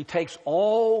 He takes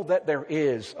all that there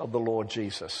is of the Lord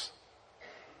Jesus.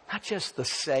 Not just the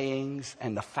sayings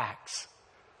and the facts,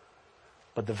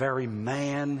 but the very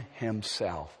man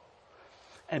himself.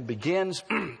 And begins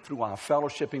through our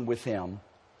fellowshipping with him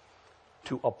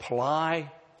to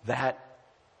apply that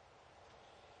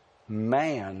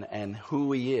man and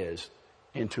who he is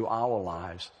into our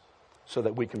lives, so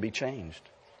that we can be changed.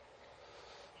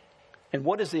 And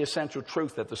what is the essential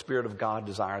truth that the Spirit of God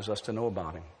desires us to know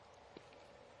about him?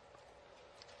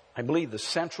 I believe the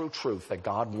central truth that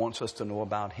God wants us to know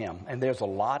about him, and there's a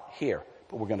lot here,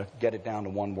 but we're going to get it down to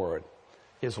one word,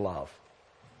 is love.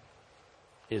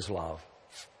 Is love.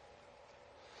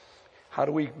 How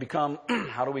do we come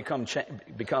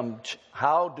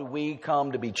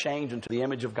to be changed into the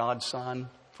image of God's Son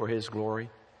for His glory?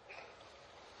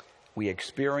 We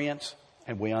experience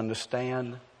and we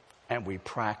understand and we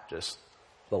practice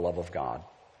the love of God.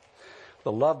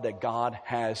 The love that God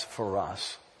has for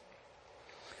us.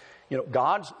 You know,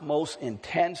 God's most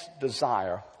intense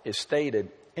desire is stated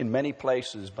in many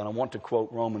places, but I want to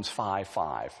quote Romans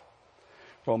 5:5.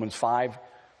 Romans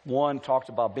 5:1 talks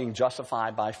about being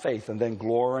justified by faith and then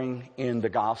glorying in the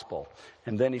gospel.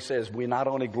 And then he says we not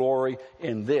only glory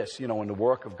in this, in the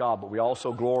work of God, but we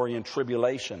also glory in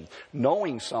tribulation.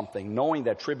 Knowing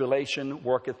that tribulation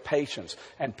worketh patience,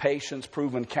 and patience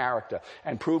proven character,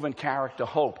 and proven character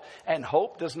hope. And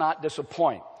hope does not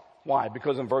disappoint. Why?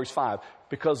 Because in verse 5,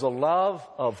 because the love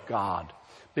of God.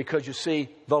 Because you see,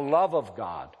 the love of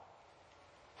God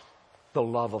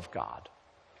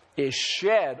is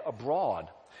shed abroad,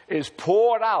 is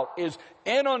poured out, is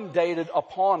inundated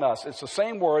upon us. It's the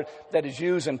same word that is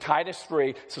used in Titus 3.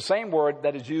 It's the same word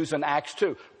that is used in Acts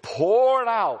 2. Poured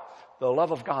out. The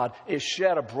love of God is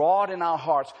shed abroad in our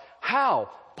hearts. How?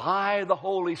 By the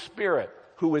Holy Spirit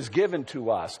who is given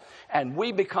to us. And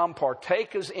we become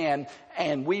partakers in,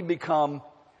 and we become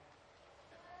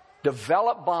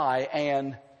developed by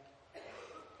and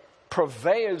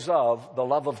purveyors of the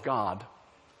love of God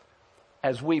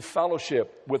as we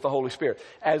fellowship with the Holy Spirit,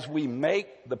 as we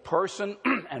make the person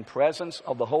and presence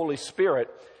of the Holy Spirit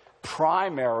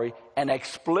primary and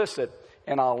explicit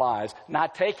in our lives,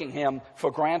 not taking Him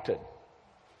for granted.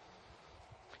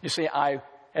 You see, I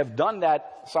have done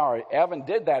that, Evan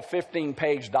did that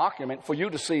 15-page document for you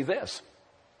to see this.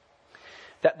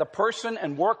 That the person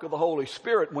and work of the Holy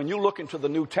Spirit, when you look into the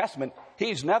New Testament,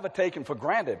 He's never taken for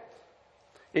granted.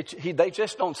 They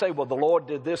just don't say, well, the Lord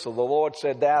did this, or the Lord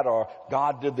said that, or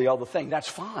God did the other thing. That's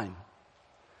fine.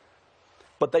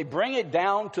 But they bring it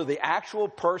down to the actual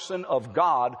person of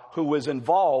God who is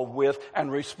involved with and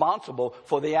responsible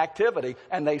for the activity,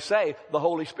 and they say the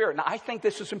Holy Spirit. Now, I think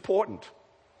this is important.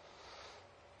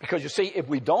 Because you see, if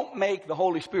we don't make the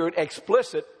Holy Spirit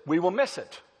explicit, we will miss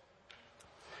it.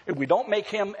 If we don't make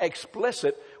Him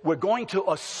explicit, we're going to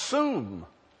assume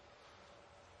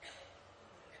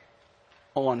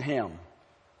on Him.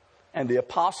 And the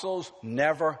apostles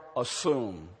never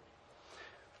assume.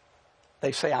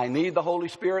 They say, I need the Holy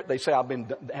Spirit. They say, I've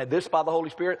had this by the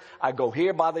Holy Spirit. I go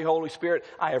here by the Holy Spirit.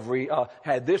 I have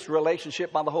had this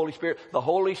relationship by the Holy Spirit. The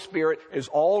Holy Spirit is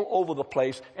all over the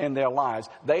place in their lives.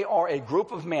 They are a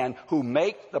group of men who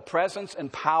make the presence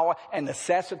and power and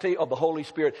necessity of the Holy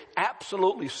Spirit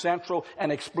absolutely central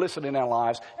and explicit in their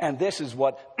lives. And this is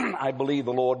what I believe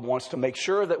the Lord wants to make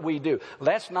sure that we do.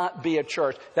 Let's not be a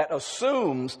church that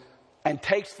assumes and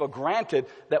takes for granted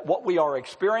that what we are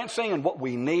experiencing and what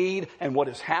we need and what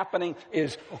is happening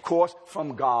is, of course,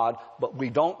 from God, but we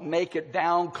don't make it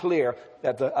down clear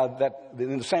that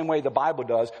in the same way the Bible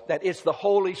does, that it's the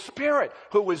Holy Spirit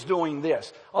who is doing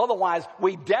this. Otherwise,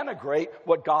 we denigrate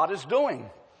what God is doing.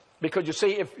 Because you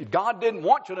see, if God didn't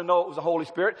want you to know it was the Holy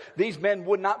Spirit, these men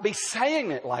would not be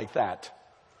saying it like that.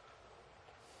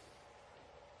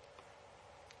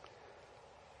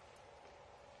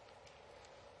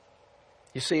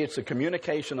 You see, it's the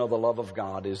communication of the love of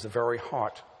God is the very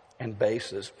heart and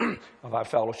basis of our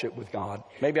fellowship with God.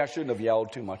 Maybe I shouldn't have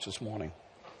yelled too much this morning.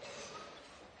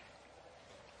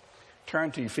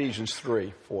 Turn to Ephesians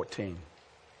 3:14.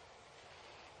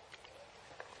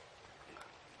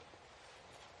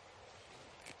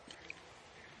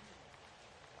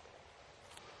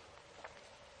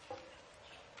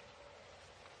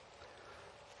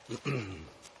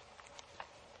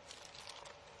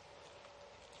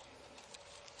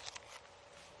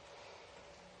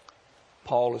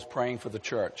 Paul is praying for the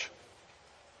church.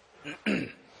 And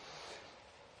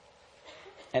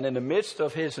in the midst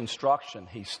of his instruction,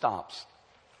 he stops.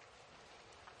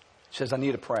 He says, I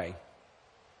need to pray.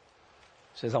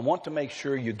 He says, I want to make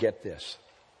sure you get this.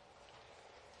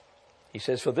 He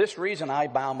says, for this reason I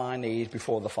bow my knees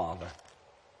before the Father,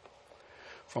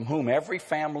 from whom every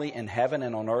family in heaven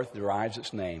and on earth derives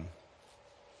its name,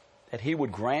 that He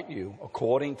would grant you,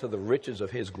 according to the riches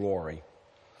of His glory,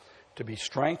 to be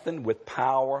strengthened with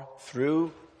power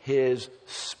through His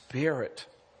Spirit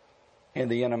in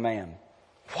the inner man.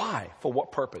 Why? For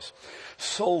what purpose?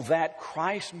 So that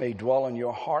Christ may dwell in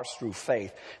your hearts through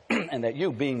faith, and that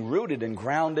you, being rooted and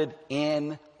grounded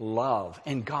in love,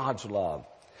 in God's love,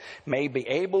 may be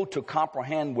able to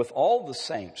comprehend with all the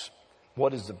saints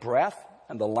what is the breadth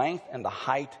and the length and the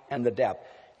height and the depth,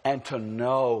 and to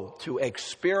know, to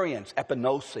experience,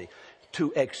 epinosis,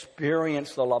 to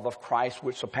experience the love of Christ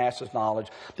which surpasses knowledge,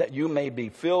 that you may be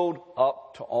filled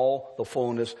up to all the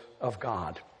fullness of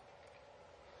God.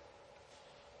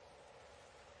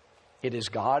 It is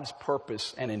God's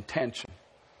purpose and intention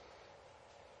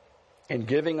in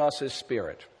giving us His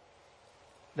Spirit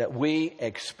that we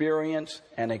experience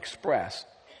and express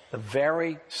the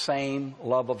very same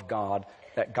love of God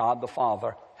that God the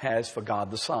Father has for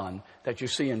God the Son that you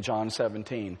see in John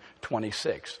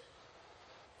 17:26.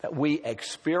 That we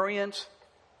experience,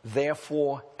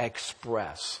 therefore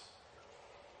express.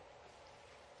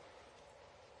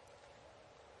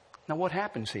 Now what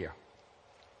happens here?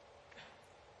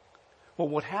 Well,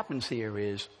 what happens here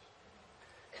is,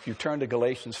 if you turn to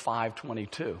Galatians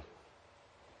 5:22,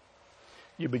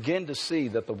 you begin to see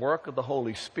that the work of the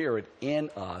Holy Spirit in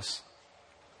us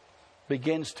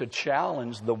begins to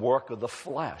challenge the work of the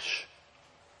flesh.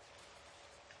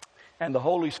 And the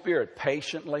Holy Spirit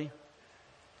patiently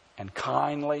and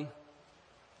kindly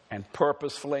and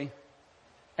purposefully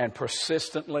and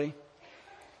persistently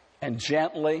and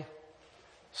gently,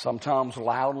 sometimes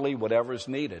loudly, whatever is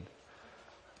needed,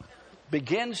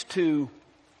 begins to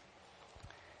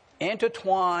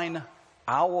intertwine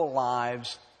our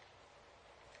lives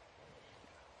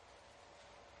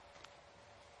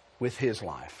with His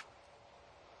life.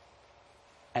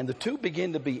 And the two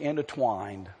begin to be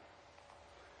intertwined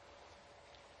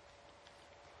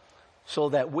so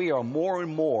that we are more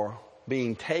and more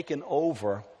being taken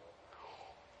over,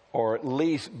 or at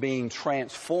least being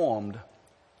transformed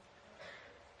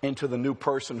into the new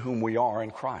person whom we are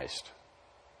in Christ.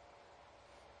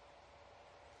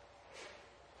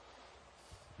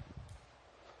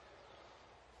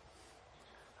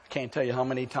 I can't tell you how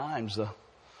many times the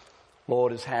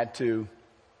Lord has had to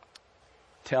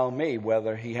tell me,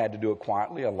 whether He had to do it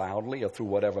quietly or loudly or through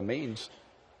whatever means,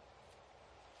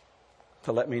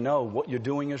 to let me know what you're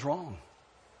doing is wrong.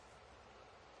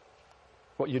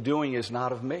 What you're doing is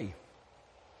not of me.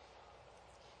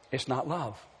 It's not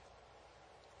love.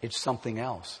 It's something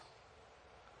else.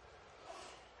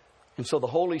 And so the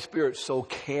Holy Spirit so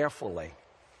carefully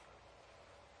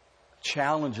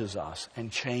challenges us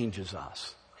and changes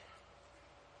us.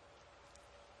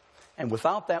 And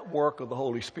without that work of the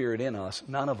Holy Spirit in us,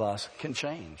 none of us can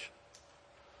change.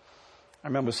 I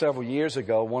remember several years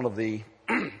ago, one of the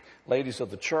ladies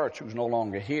of the church, who's no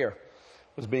longer here,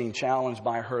 was being challenged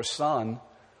by her son,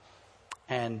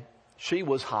 and she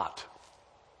was hot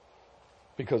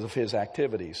because of his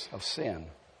activities of sin.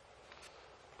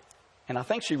 And I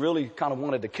think she really kind of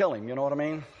wanted to kill him, you know what I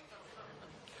mean?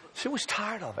 She was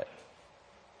tired of it.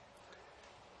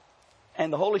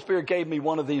 And the Holy Spirit gave me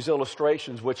one of these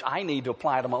illustrations, which I need to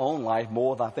apply to my own life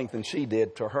more, I think, than she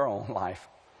did to her own life.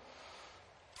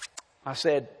 I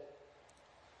said,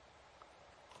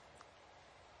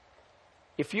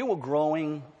 if you were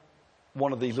growing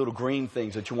one of these little green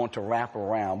things that you want to wrap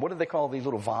around, what do they call these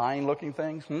little vine-looking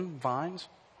things? Vines?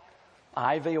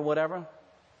 Ivy or whatever?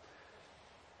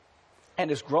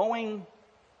 And it's growing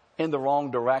in the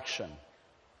wrong direction,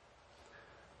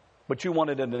 but you want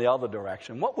it in the other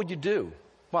direction. What would you do?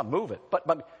 Well, move it.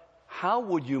 But how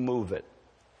would you move it?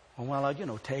 Well,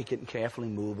 take it and carefully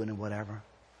move it and whatever.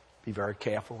 Be very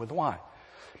careful with why?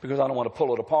 Because I don't want to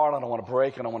pull it apart. I don't want to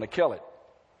break it. I don't want to kill it.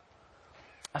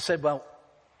 I said, well,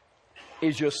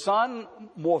 is your son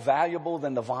more valuable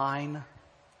than the vine?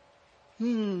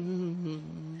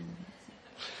 Don't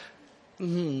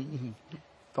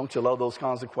you love those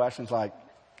kinds of questions like,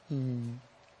 you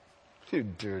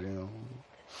dirty old.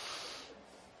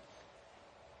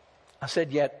 I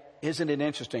said, yet, isn't it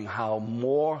interesting how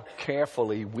more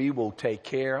carefully we will take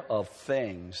care of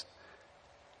things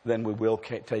than we will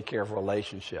take care of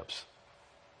relationships?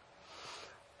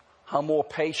 How more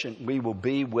patient we will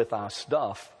be with our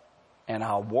stuff and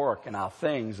our work and our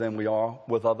things than we are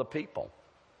with other people.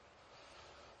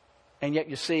 And yet,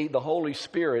 you see, the Holy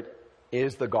Spirit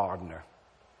is the gardener.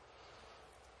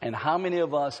 And how many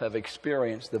of us have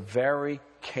experienced the very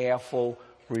careful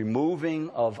removing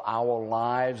of our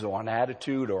lives, or an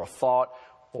attitude or a thought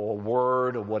or a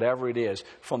word or whatever it is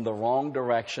from the wrong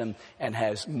direction, and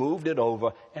has moved it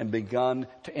over and begun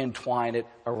to entwine it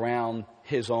around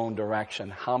His own direction?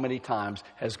 How many times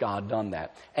has God done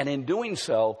that? And in doing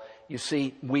so, you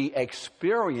see, we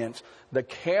experience the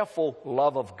careful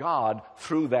love of God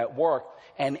through that work.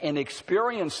 And in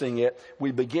experiencing it,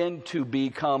 we begin to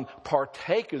become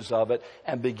partakers of it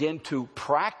and begin to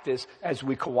practice, as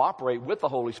we cooperate with the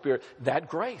Holy Spirit, that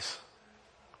grace.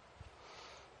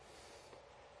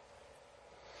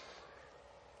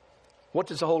 What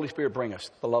does the Holy Spirit bring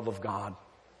us? The love of God.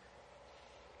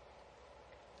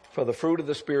 For the fruit of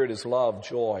the Spirit is love,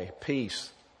 joy,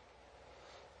 peace,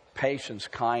 patience,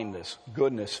 kindness,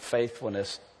 goodness,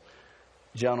 faithfulness,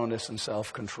 gentleness, and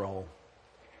self-control.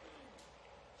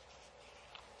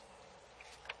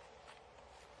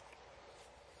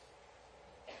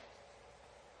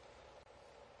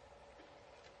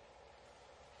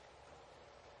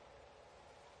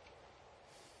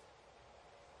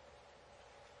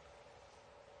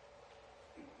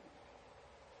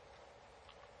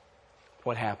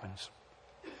 what happens?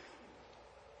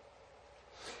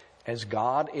 As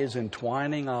God is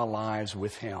entwining our lives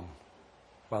with Him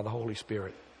by the Holy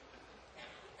Spirit,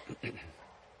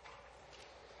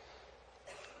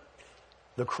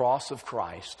 the cross of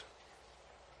Christ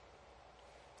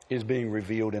is being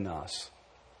revealed in us.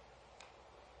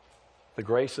 The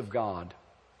grace of God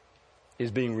is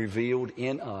being revealed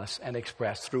in us and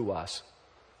expressed through us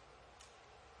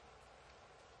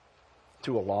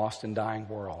to a lost and dying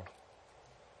world.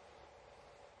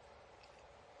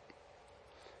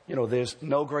 You know, there's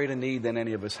no greater need than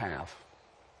any of us have.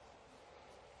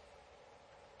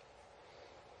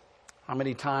 How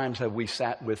many times have we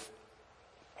sat with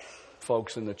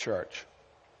folks in the church,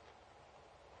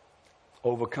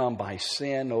 overcome by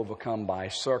sin, overcome by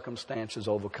circumstances,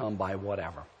 overcome by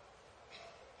whatever?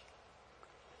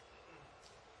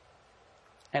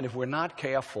 And if we're not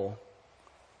careful,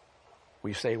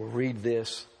 we say, well, read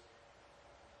this,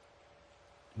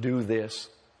 do this,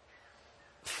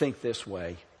 think this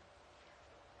way.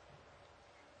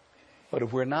 But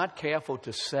if we're not careful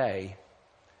to say,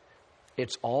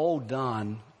 it's all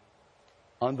done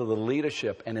under the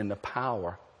leadership and in the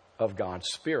power of God's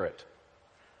Spirit,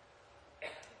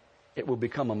 it will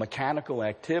become a mechanical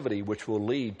activity which will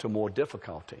lead to more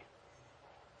difficulty.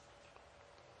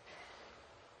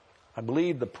 I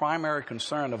believe the primary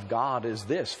concern of God is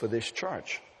this for this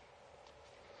church: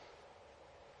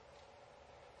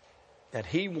 that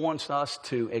He wants us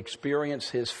to experience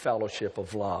His fellowship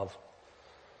of love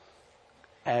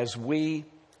as we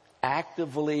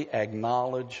actively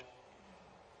acknowledge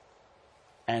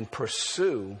and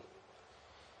pursue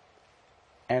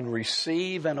and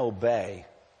receive and obey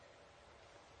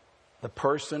the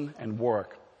person and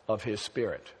work of His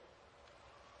Spirit.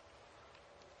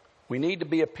 We need to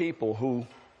be a people who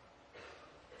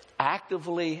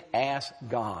actively ask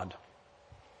God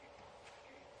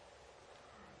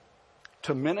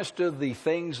to minister the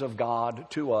things of God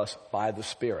to us by the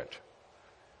Spirit.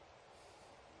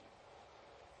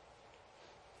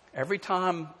 Every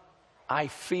time I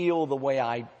feel the way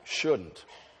I shouldn't,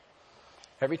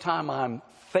 every time I'm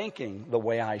thinking the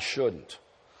way I shouldn't,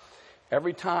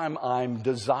 every time I'm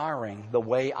desiring the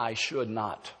way I should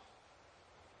not,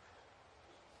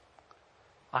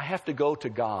 I have to go to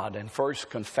God and first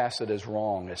confess it as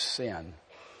wrong, as sin.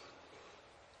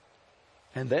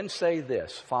 And then say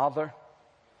this: Father,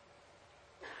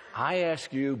 I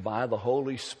ask you by the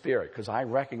Holy Spirit, because I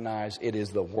recognize it is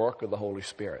the work of the Holy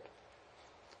Spirit,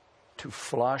 to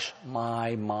flush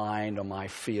my mind or my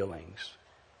feelings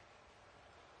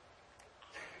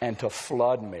and to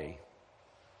flood me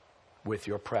with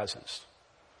your presence.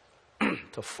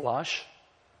 To flush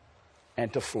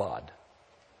and to flood.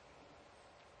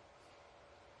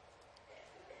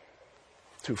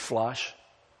 To flush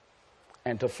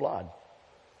and to flood.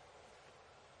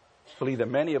 I believe that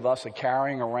many of us are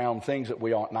carrying around things that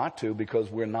we ought not to because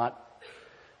we're not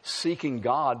seeking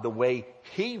God the way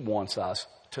He wants us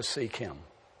to seek Him.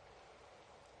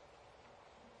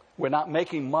 We're not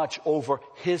making much over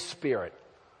His Spirit.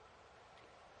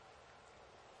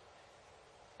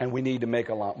 And we need to make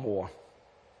a lot more.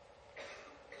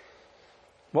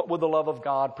 What will the love of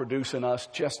God produce in us?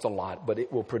 Just a lot, but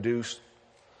it will produce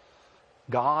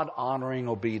God-honoring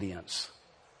obedience.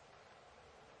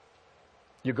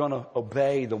 You're going to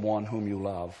obey the one whom you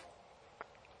love.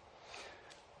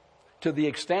 To the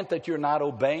extent that you're not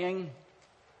obeying,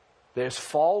 there's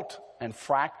fault and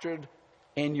fractured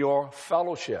in your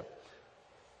fellowship.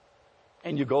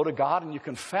 And you go to God and you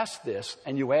confess this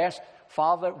and you ask,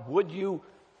 Father, would you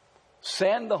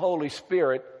send the Holy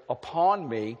Spirit upon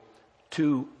me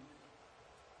to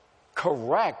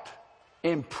correct,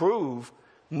 improve,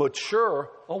 mature,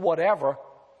 or whatever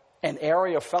an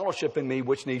area of fellowship in me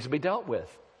which needs to be dealt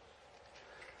with?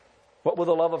 What will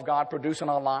the love of God produce in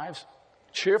our lives?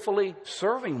 Cheerfully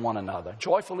serving one another,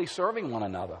 joyfully serving one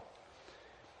another.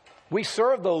 We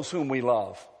serve those whom we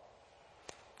love.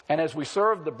 And as we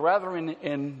serve the brethren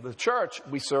in the church,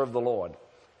 we serve the Lord.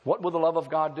 What will the love of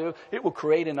God do? It will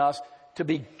create in us to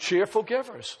be cheerful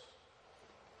givers.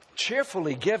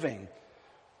 Cheerfully giving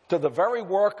to the very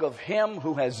work of Him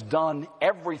who has done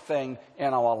everything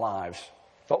in our lives.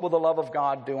 What will the love of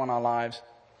God do in our lives?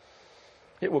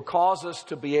 It will cause us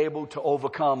to be able to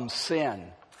overcome sin.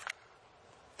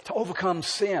 To overcome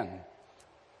sin.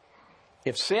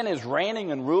 If sin is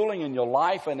reigning and ruling in your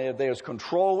life and there's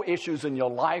control issues in your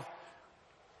life,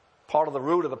 part of the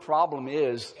root of the problem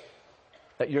is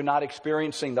that you're not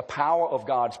experiencing the power of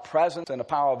God's presence and the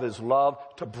power of His love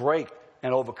to break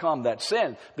and overcome that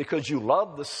sin, because you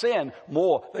love the sin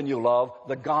more than you love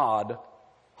the God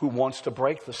who wants to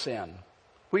break the sin.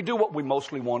 We do what we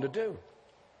mostly want to do.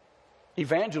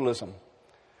 Evangelism.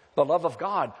 The love of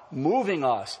God moving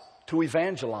us to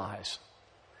evangelize,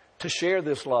 to share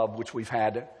this love which we've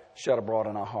had shed abroad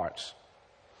in our hearts.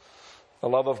 The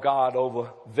love of God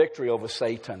over victory over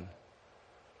Satan.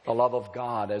 The love of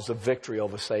God as a victory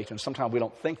over Satan. Sometimes we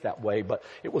don't think that way, but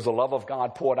it was the love of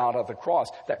God poured out at the cross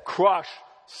that crushed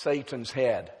Satan's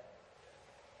head.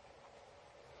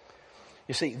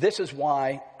 You see, this is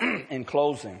why, in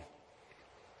closing,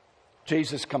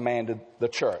 Jesus commanded the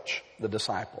church, the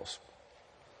disciples.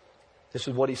 This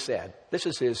is what he said. This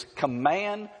is his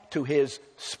command to his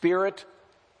Spirit-given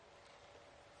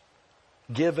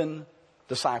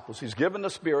disciples. He's given the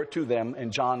Spirit to them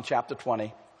in John chapter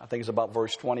 20. I think it's about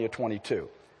verse 20 or 22.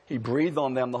 He breathed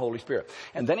on them the Holy Spirit.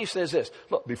 And then he says this,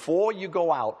 look, before you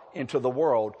go out into the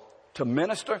world to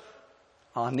minister,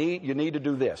 you need to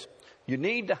do this. You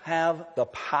need to have the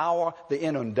power, the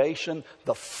inundation,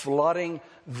 the flooding,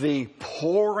 the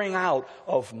pouring out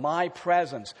of my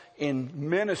presence in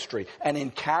ministry and in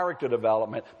character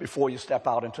development before you step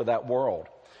out into that world.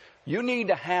 You need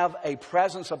to have a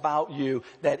presence about you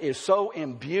that is so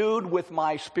imbued with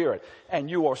my Spirit, and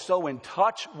you are so in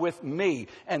touch with me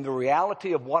and the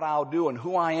reality of what I'll do and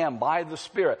who I am by the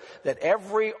Spirit, that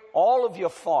all of your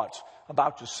thoughts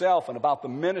about yourself and about the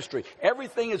ministry,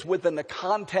 everything is within the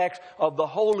context of the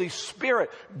Holy Spirit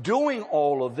doing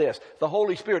all of this. The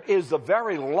Holy Spirit is the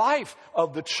very life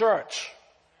of the church.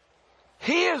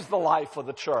 He is the life of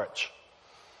the church.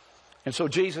 And so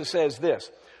Jesus says this,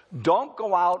 don't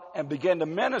go out and begin to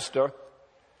minister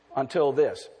until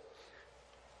this.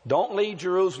 Don't leave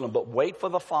Jerusalem, but wait for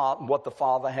what the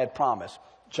Father had promised.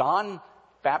 John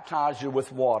baptized you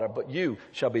with water, but you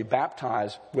shall be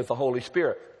baptized with the Holy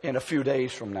Spirit in a few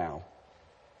days from now.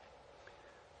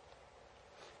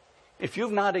 If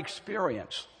you've not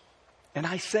experienced, and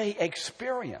I say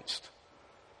experienced,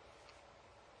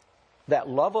 that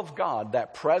love of God,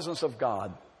 that presence of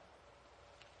God,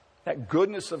 that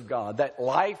goodness of God, that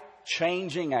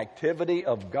life-changing activity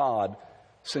of God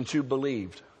since you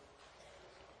believed,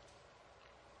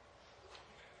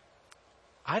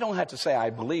 I don't have to say I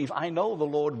believe. I know the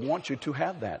Lord wants you to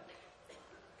have that,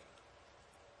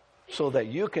 so that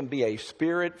you can be a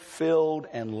Spirit-filled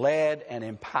and led and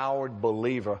empowered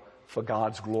believer for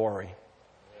God's glory.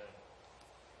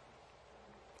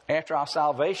 After our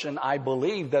salvation, I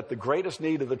believe that the greatest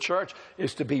need of the church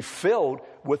is to be filled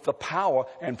with the power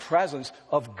and presence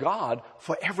of God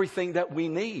for everything that we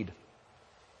need.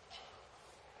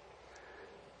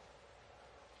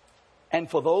 And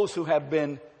for those who have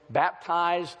been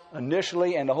baptized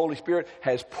initially and the Holy Spirit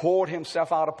has poured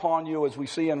himself out upon you, as we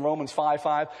see in Romans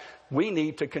 5:5, we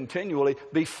need to continually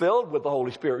be filled with the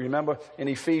Holy Spirit. Remember in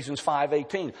Ephesians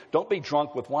 5:18, don't be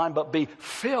drunk with wine, but be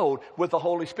filled with the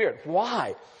Holy Spirit.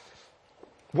 Why?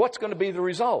 What's going to be the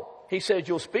result? He says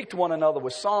you'll speak to one another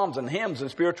with psalms and hymns and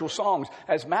spiritual songs,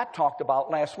 as Matt talked about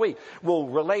last week. We'll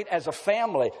relate as a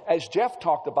family, as Jeff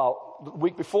talked about the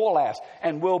week before last.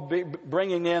 And we'll be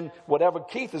bringing in whatever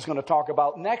Keith is going to talk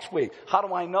about next week. How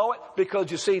do I know it?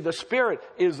 Because you see, the Spirit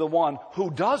is the one who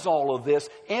does all of this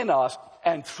in us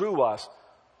and through us.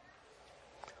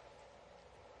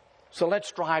 So let's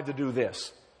strive to do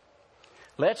this.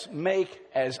 Let's make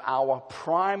as our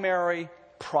primary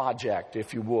project,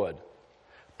 if you would,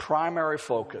 primary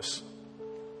focus,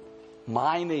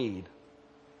 my need,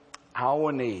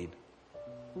 our need,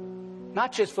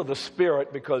 not just for the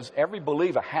Spirit, because every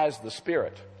believer has the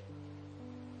Spirit,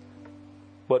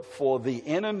 but for the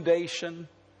inundation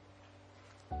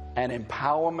and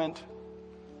empowerment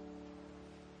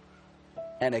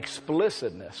and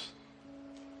explicitness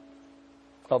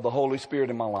of the Holy Spirit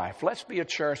in my life. Let's be a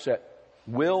church that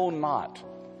will not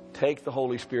take the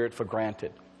Holy Spirit for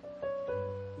granted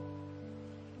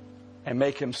and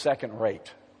make him second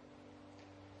rate.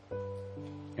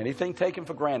 Anything taken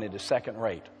for granted is second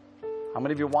rate. How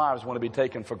many of your wives want to be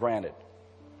taken for granted?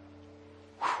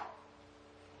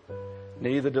 Whew.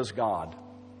 Neither does God.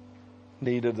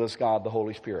 Neither does God the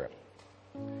Holy Spirit.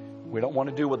 We don't want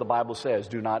to do what the Bible says.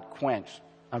 Do not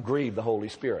grieve the Holy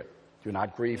Spirit. Do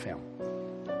not grieve him.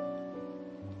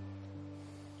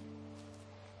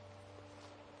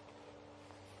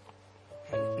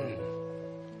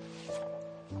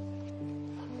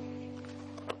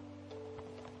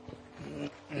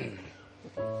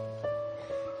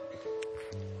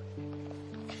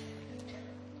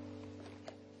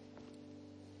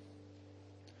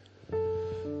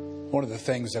 One of the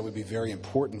things that would be very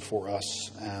important for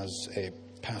us as a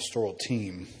pastoral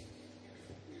team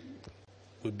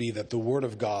would be that the Word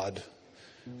of God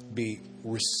be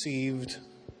received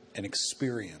and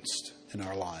experienced in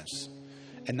our lives,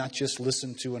 and not just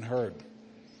listened to and heard.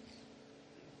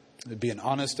 It'd be an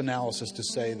honest analysis to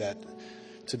say that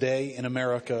today in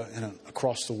America and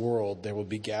across the world, there will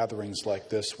be gatherings like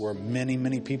this where many,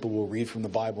 many people will read from the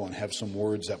Bible and have some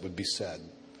words that would be said.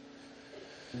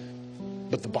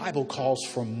 But the Bible calls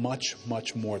for much,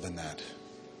 much more than that.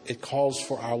 It calls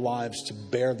for our lives to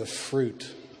bear the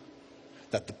fruit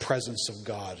that the presence of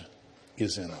God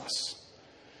is in us.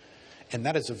 And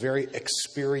that is a very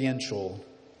experiential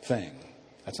thing.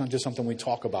 That's not just something we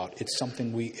talk about. It's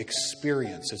something we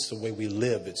experience. It's the way we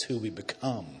live. It's who we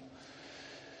become.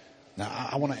 Now,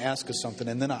 I want to ask us something,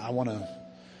 and then I want to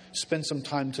spend some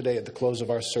time today at the close of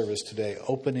our service today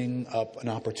opening up an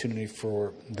opportunity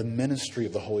for the ministry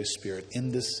of the Holy Spirit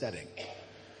in this setting.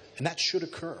 And that should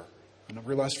occur. And I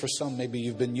realize for some, maybe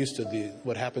you've been used to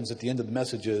what happens at the end of the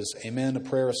message is, amen, a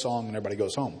prayer, a song, and everybody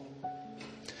goes home.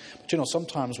 But you know,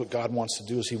 sometimes what God wants to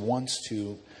do is He wants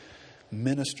to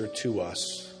minister to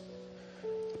us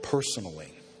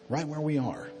personally, right where we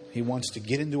are. He wants to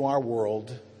get into our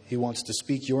world. He wants to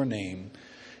speak your name.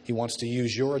 He wants to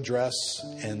use your address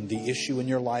and the issue in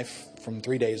your life from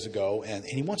 3 days ago, and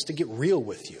He wants to get real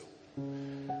with you.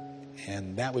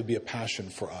 And that would be a passion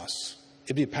for us.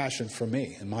 It'd be a passion for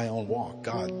me in my own walk.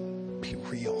 God, be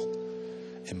real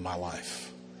in my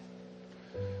life.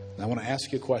 And I want to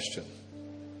ask you a question.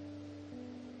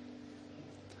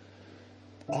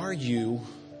 Are you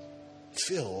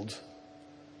filled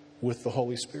with the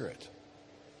Holy Spirit?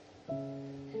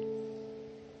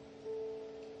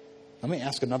 Let me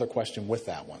ask another question with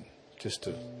that one, just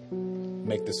to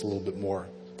make this a little bit more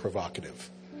provocative.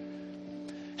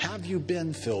 Have you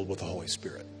been filled with the Holy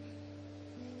Spirit?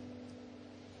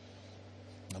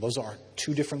 Now, those are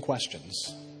two different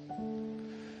questions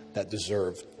that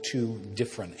deserve two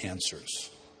different answers.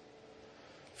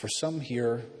 For some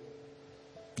here,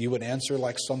 you would answer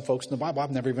like some folks in the Bible,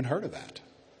 I've never even heard of that.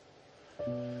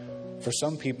 For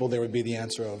some people, there would be the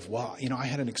answer of, well, you know, I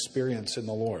had an experience in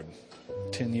the Lord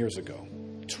 10 years ago,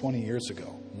 20 years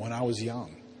ago, when I was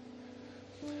young.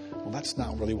 Well, that's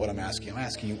not really what I'm asking. I'm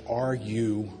asking you, are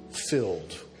you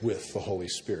filled with the Holy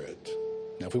Spirit?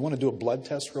 Now, if we want to do a blood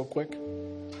test real quick,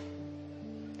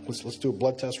 let's do a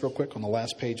blood test real quick on the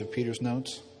last page of Peter's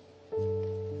notes.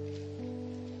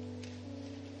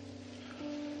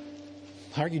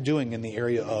 How are you doing in the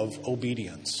area of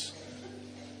obedience?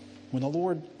 When the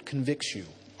Lord convicts you,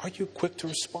 are you quick to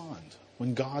respond?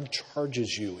 When God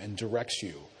charges you and directs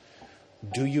you,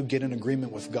 do you get in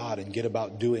agreement with God and get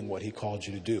about doing what He called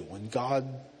you to do? When God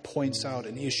points out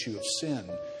an issue of sin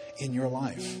in your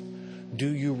life,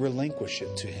 do you relinquish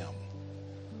it to Him?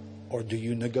 Or do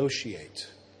you negotiate?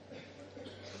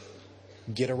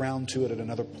 Get around to it at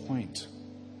another point?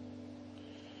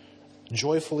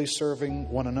 Joyfully serving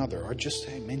one another, or just,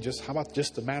 hey man, how about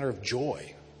just a matter of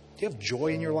joy? Do you have joy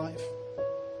in your life?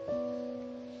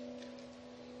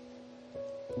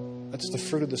 That's the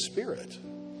fruit of the Spirit.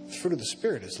 The fruit of the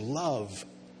Spirit is love.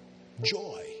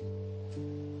 Joy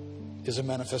is a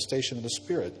manifestation of the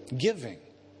Spirit. Giving.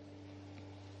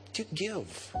 Do you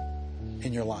give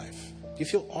in your life? Do you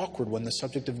feel awkward when the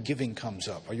subject of giving comes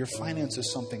up? Are your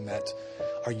finances something that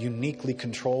are uniquely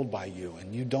controlled by you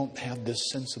and you don't have this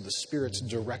sense of the Spirit's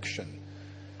direction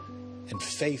and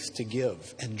faith to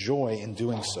give and joy in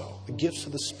doing so? The gifts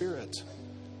of the Spirit.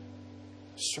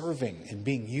 Serving and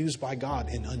being used by God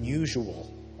in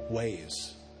unusual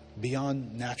ways,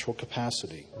 beyond natural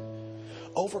capacity.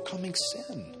 Overcoming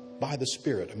sin by the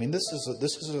Spirit. I mean, this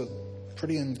is a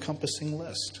pretty encompassing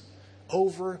list.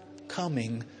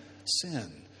 Overcoming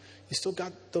sin. You still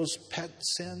got those pet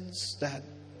sins that,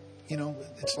 you know,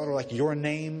 it's sort of like your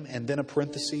name and then a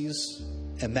parentheses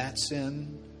and that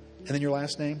sin and then your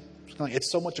last name.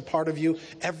 It's so much a part of you.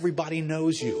 Everybody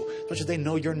knows you. Not just they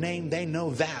know your name, they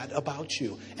know that about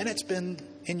you. And it's been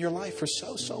in your life for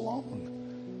so long.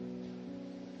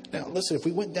 Now, listen, if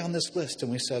we went down this list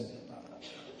and we said,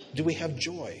 do we have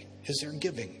joy? Is there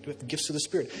giving? Do we have the gifts of the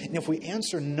Spirit? And if we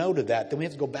answer no to that, then we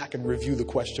have to go back and review the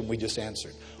question we just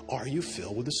answered. Are you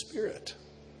filled with the Spirit?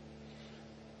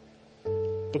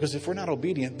 Because if we're not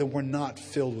obedient, then we're not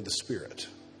filled with the Spirit.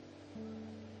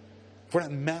 If we're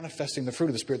not manifesting the fruit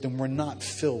of the Spirit, then we're not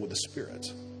filled with the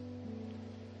Spirit.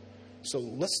 So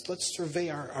let's survey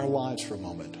our lives for a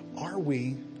moment. Are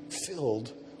we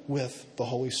filled with the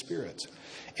Holy Spirit?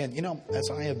 And you know, as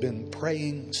I have been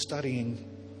praying, studying,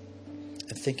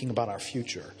 and thinking about our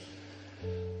future,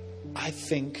 I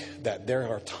think that there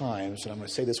are times, and I'm going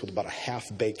to say this with about a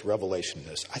half-baked revelation in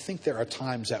this, I think there are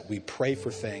times that we pray for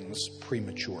things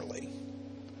prematurely.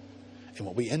 And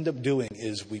what we end up doing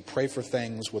is we pray for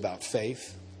things without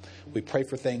faith. We pray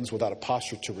for things without a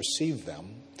posture to receive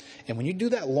them. And when you do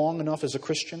that long enough as a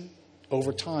Christian,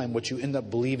 over time, what you end up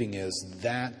believing is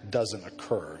that doesn't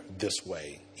occur this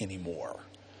way anymore.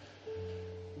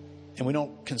 And we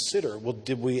don't consider, well,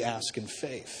 did we ask in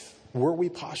faith? Were we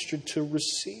postured to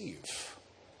receive?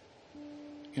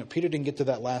 Peter didn't get to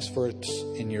that last verse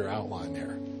in your outline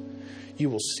there. You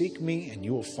will seek me and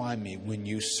you will find me when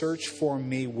you search for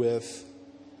me with...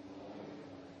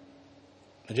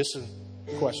 Now, just a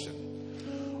question.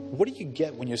 What do you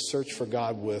get when you search for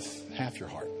God with half your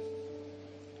heart?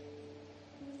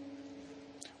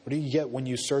 What do you get when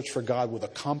you search for God with a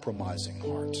compromising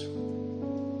heart?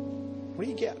 What do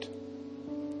you get?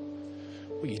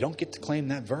 Well, you don't get to claim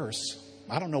that verse.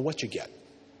 I don't know what you get.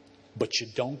 But you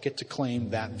don't get to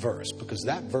claim that verse, because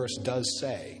that verse does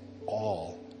say,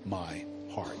 all my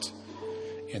heart.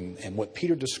 And what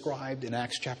Peter described in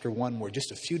Acts chapter 1, where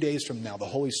just a few days from now, the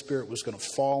Holy Spirit was going to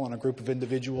fall on a group of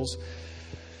individuals.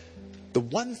 The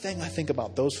one thing I think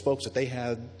about those folks that they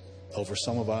had over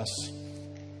some of us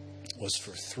was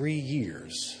for 3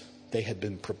 years, they had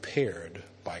been prepared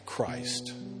by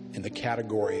Christ in the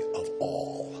category of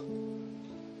all.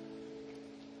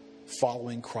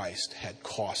 Following Christ had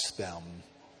cost them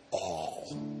all.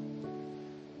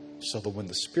 So that when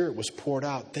the Spirit was poured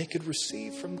out, they could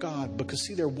receive from God. Because,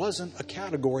 see, there wasn't a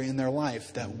category in their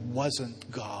life that wasn't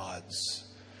God's.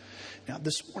 Now,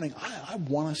 this morning, I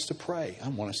want us to pray. I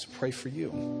want us to pray for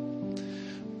you.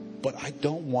 But I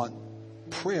don't want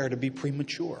prayer to be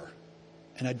premature.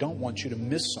 And I don't want you to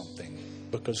miss something.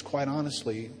 Because quite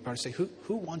honestly, I say,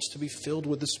 who wants to be filled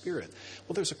with the Spirit?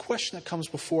 Well, there's a question that comes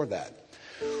before that.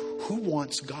 Who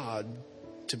wants God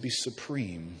to be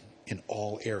supreme in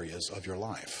all areas of your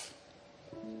life?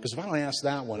 Because if I don't ask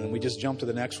that one and we just jump to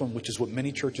the next one, which is what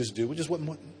many churches do, which is what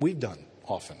we've done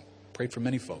often, prayed for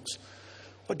many folks,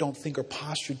 but don't think are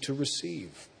postured to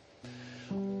receive.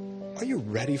 Are you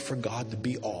ready for God to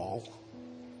be all?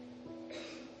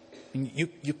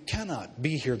 You cannot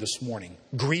be here this morning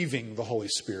grieving the Holy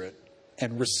Spirit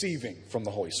and receiving from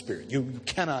the Holy Spirit. You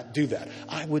cannot do that.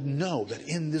 I would know that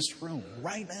in this room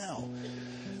right now,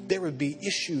 there would be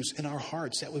issues in our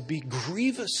hearts that would be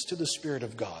grievous to the Spirit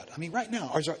of God. I mean, right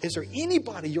now, is there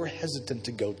anybody you're hesitant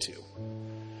to go to?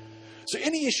 Is there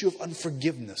any issue of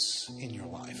unforgiveness in your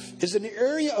life? Is there an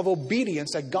area of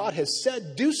obedience that God has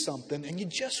said do something and you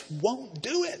just won't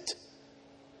do it?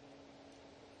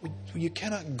 You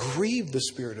cannot grieve the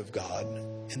Spirit of God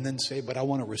and then say, but I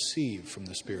want to receive from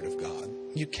the Spirit of God.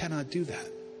 You cannot do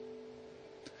that.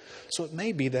 So it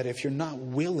may be that if you're not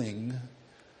willing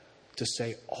to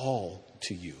say all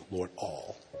to you, Lord,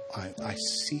 all, I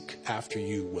seek after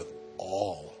you with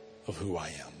all of who I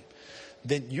am,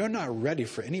 then you're not ready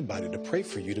for anybody to pray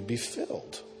for you to be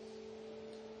filled.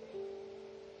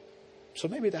 So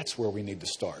maybe that's where we need to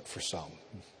start for some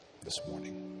this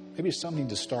morning. Maybe some need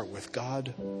to start with,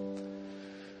 God,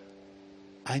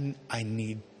 I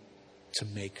need to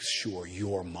make sure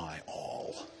you're my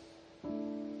all.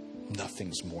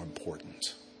 Nothing's more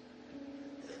important.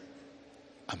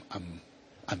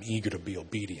 I'm eager to be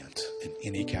obedient in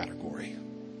any category.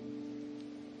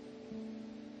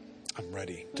 I'm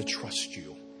ready to trust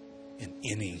you in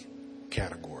any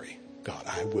category. God,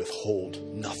 I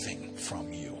withhold nothing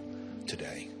from you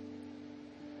today.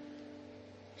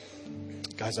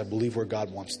 Guys, I believe where God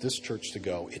wants this church to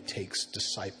go, it takes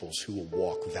disciples who will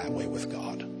walk that way with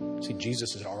God. See,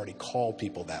 Jesus has already called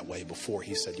people that way before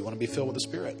he said, you want to be filled with the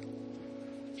Spirit?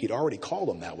 He'd already called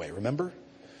them that way, remember?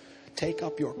 Take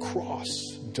up your cross,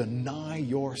 deny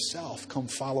yourself, come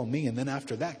follow me. And then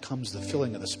after that comes the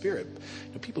filling of the Spirit.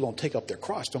 Now, people don't take up their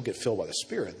cross, don't get filled by the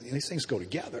Spirit. These things go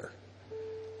together.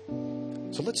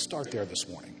 So let's start there this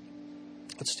morning.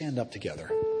 Let's stand up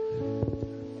together.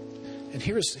 And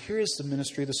here is the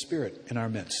ministry of the Spirit in our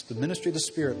midst. The ministry of the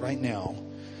Spirit right now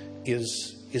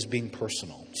is being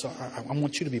personal. So I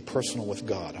want you to be personal with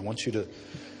God. I want you to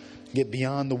get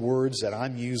beyond the words that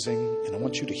I'm using, and I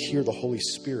want you to hear the Holy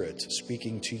Spirit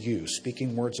speaking to you,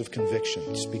 speaking words of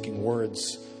conviction, speaking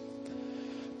words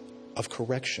of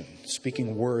correction,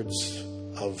 speaking words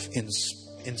of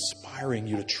inspiring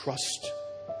you to trust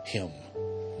Him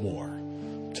more,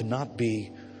 to not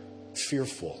be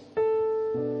fearful,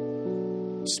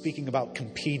 speaking about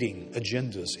competing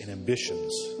agendas and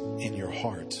ambitions in your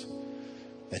heart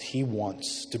that He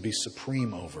wants to be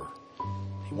supreme over.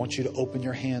 He wants you to open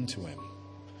your hand to Him.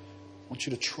 He wants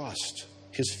you to trust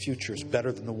His future is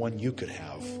better than the one you could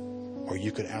have or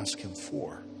you could ask Him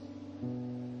for.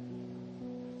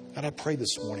 God, I pray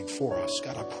this morning for us.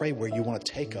 God, I pray where you want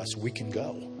to take us, we can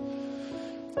go.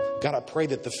 God, I pray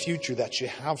that the future that you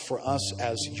have for us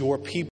as your people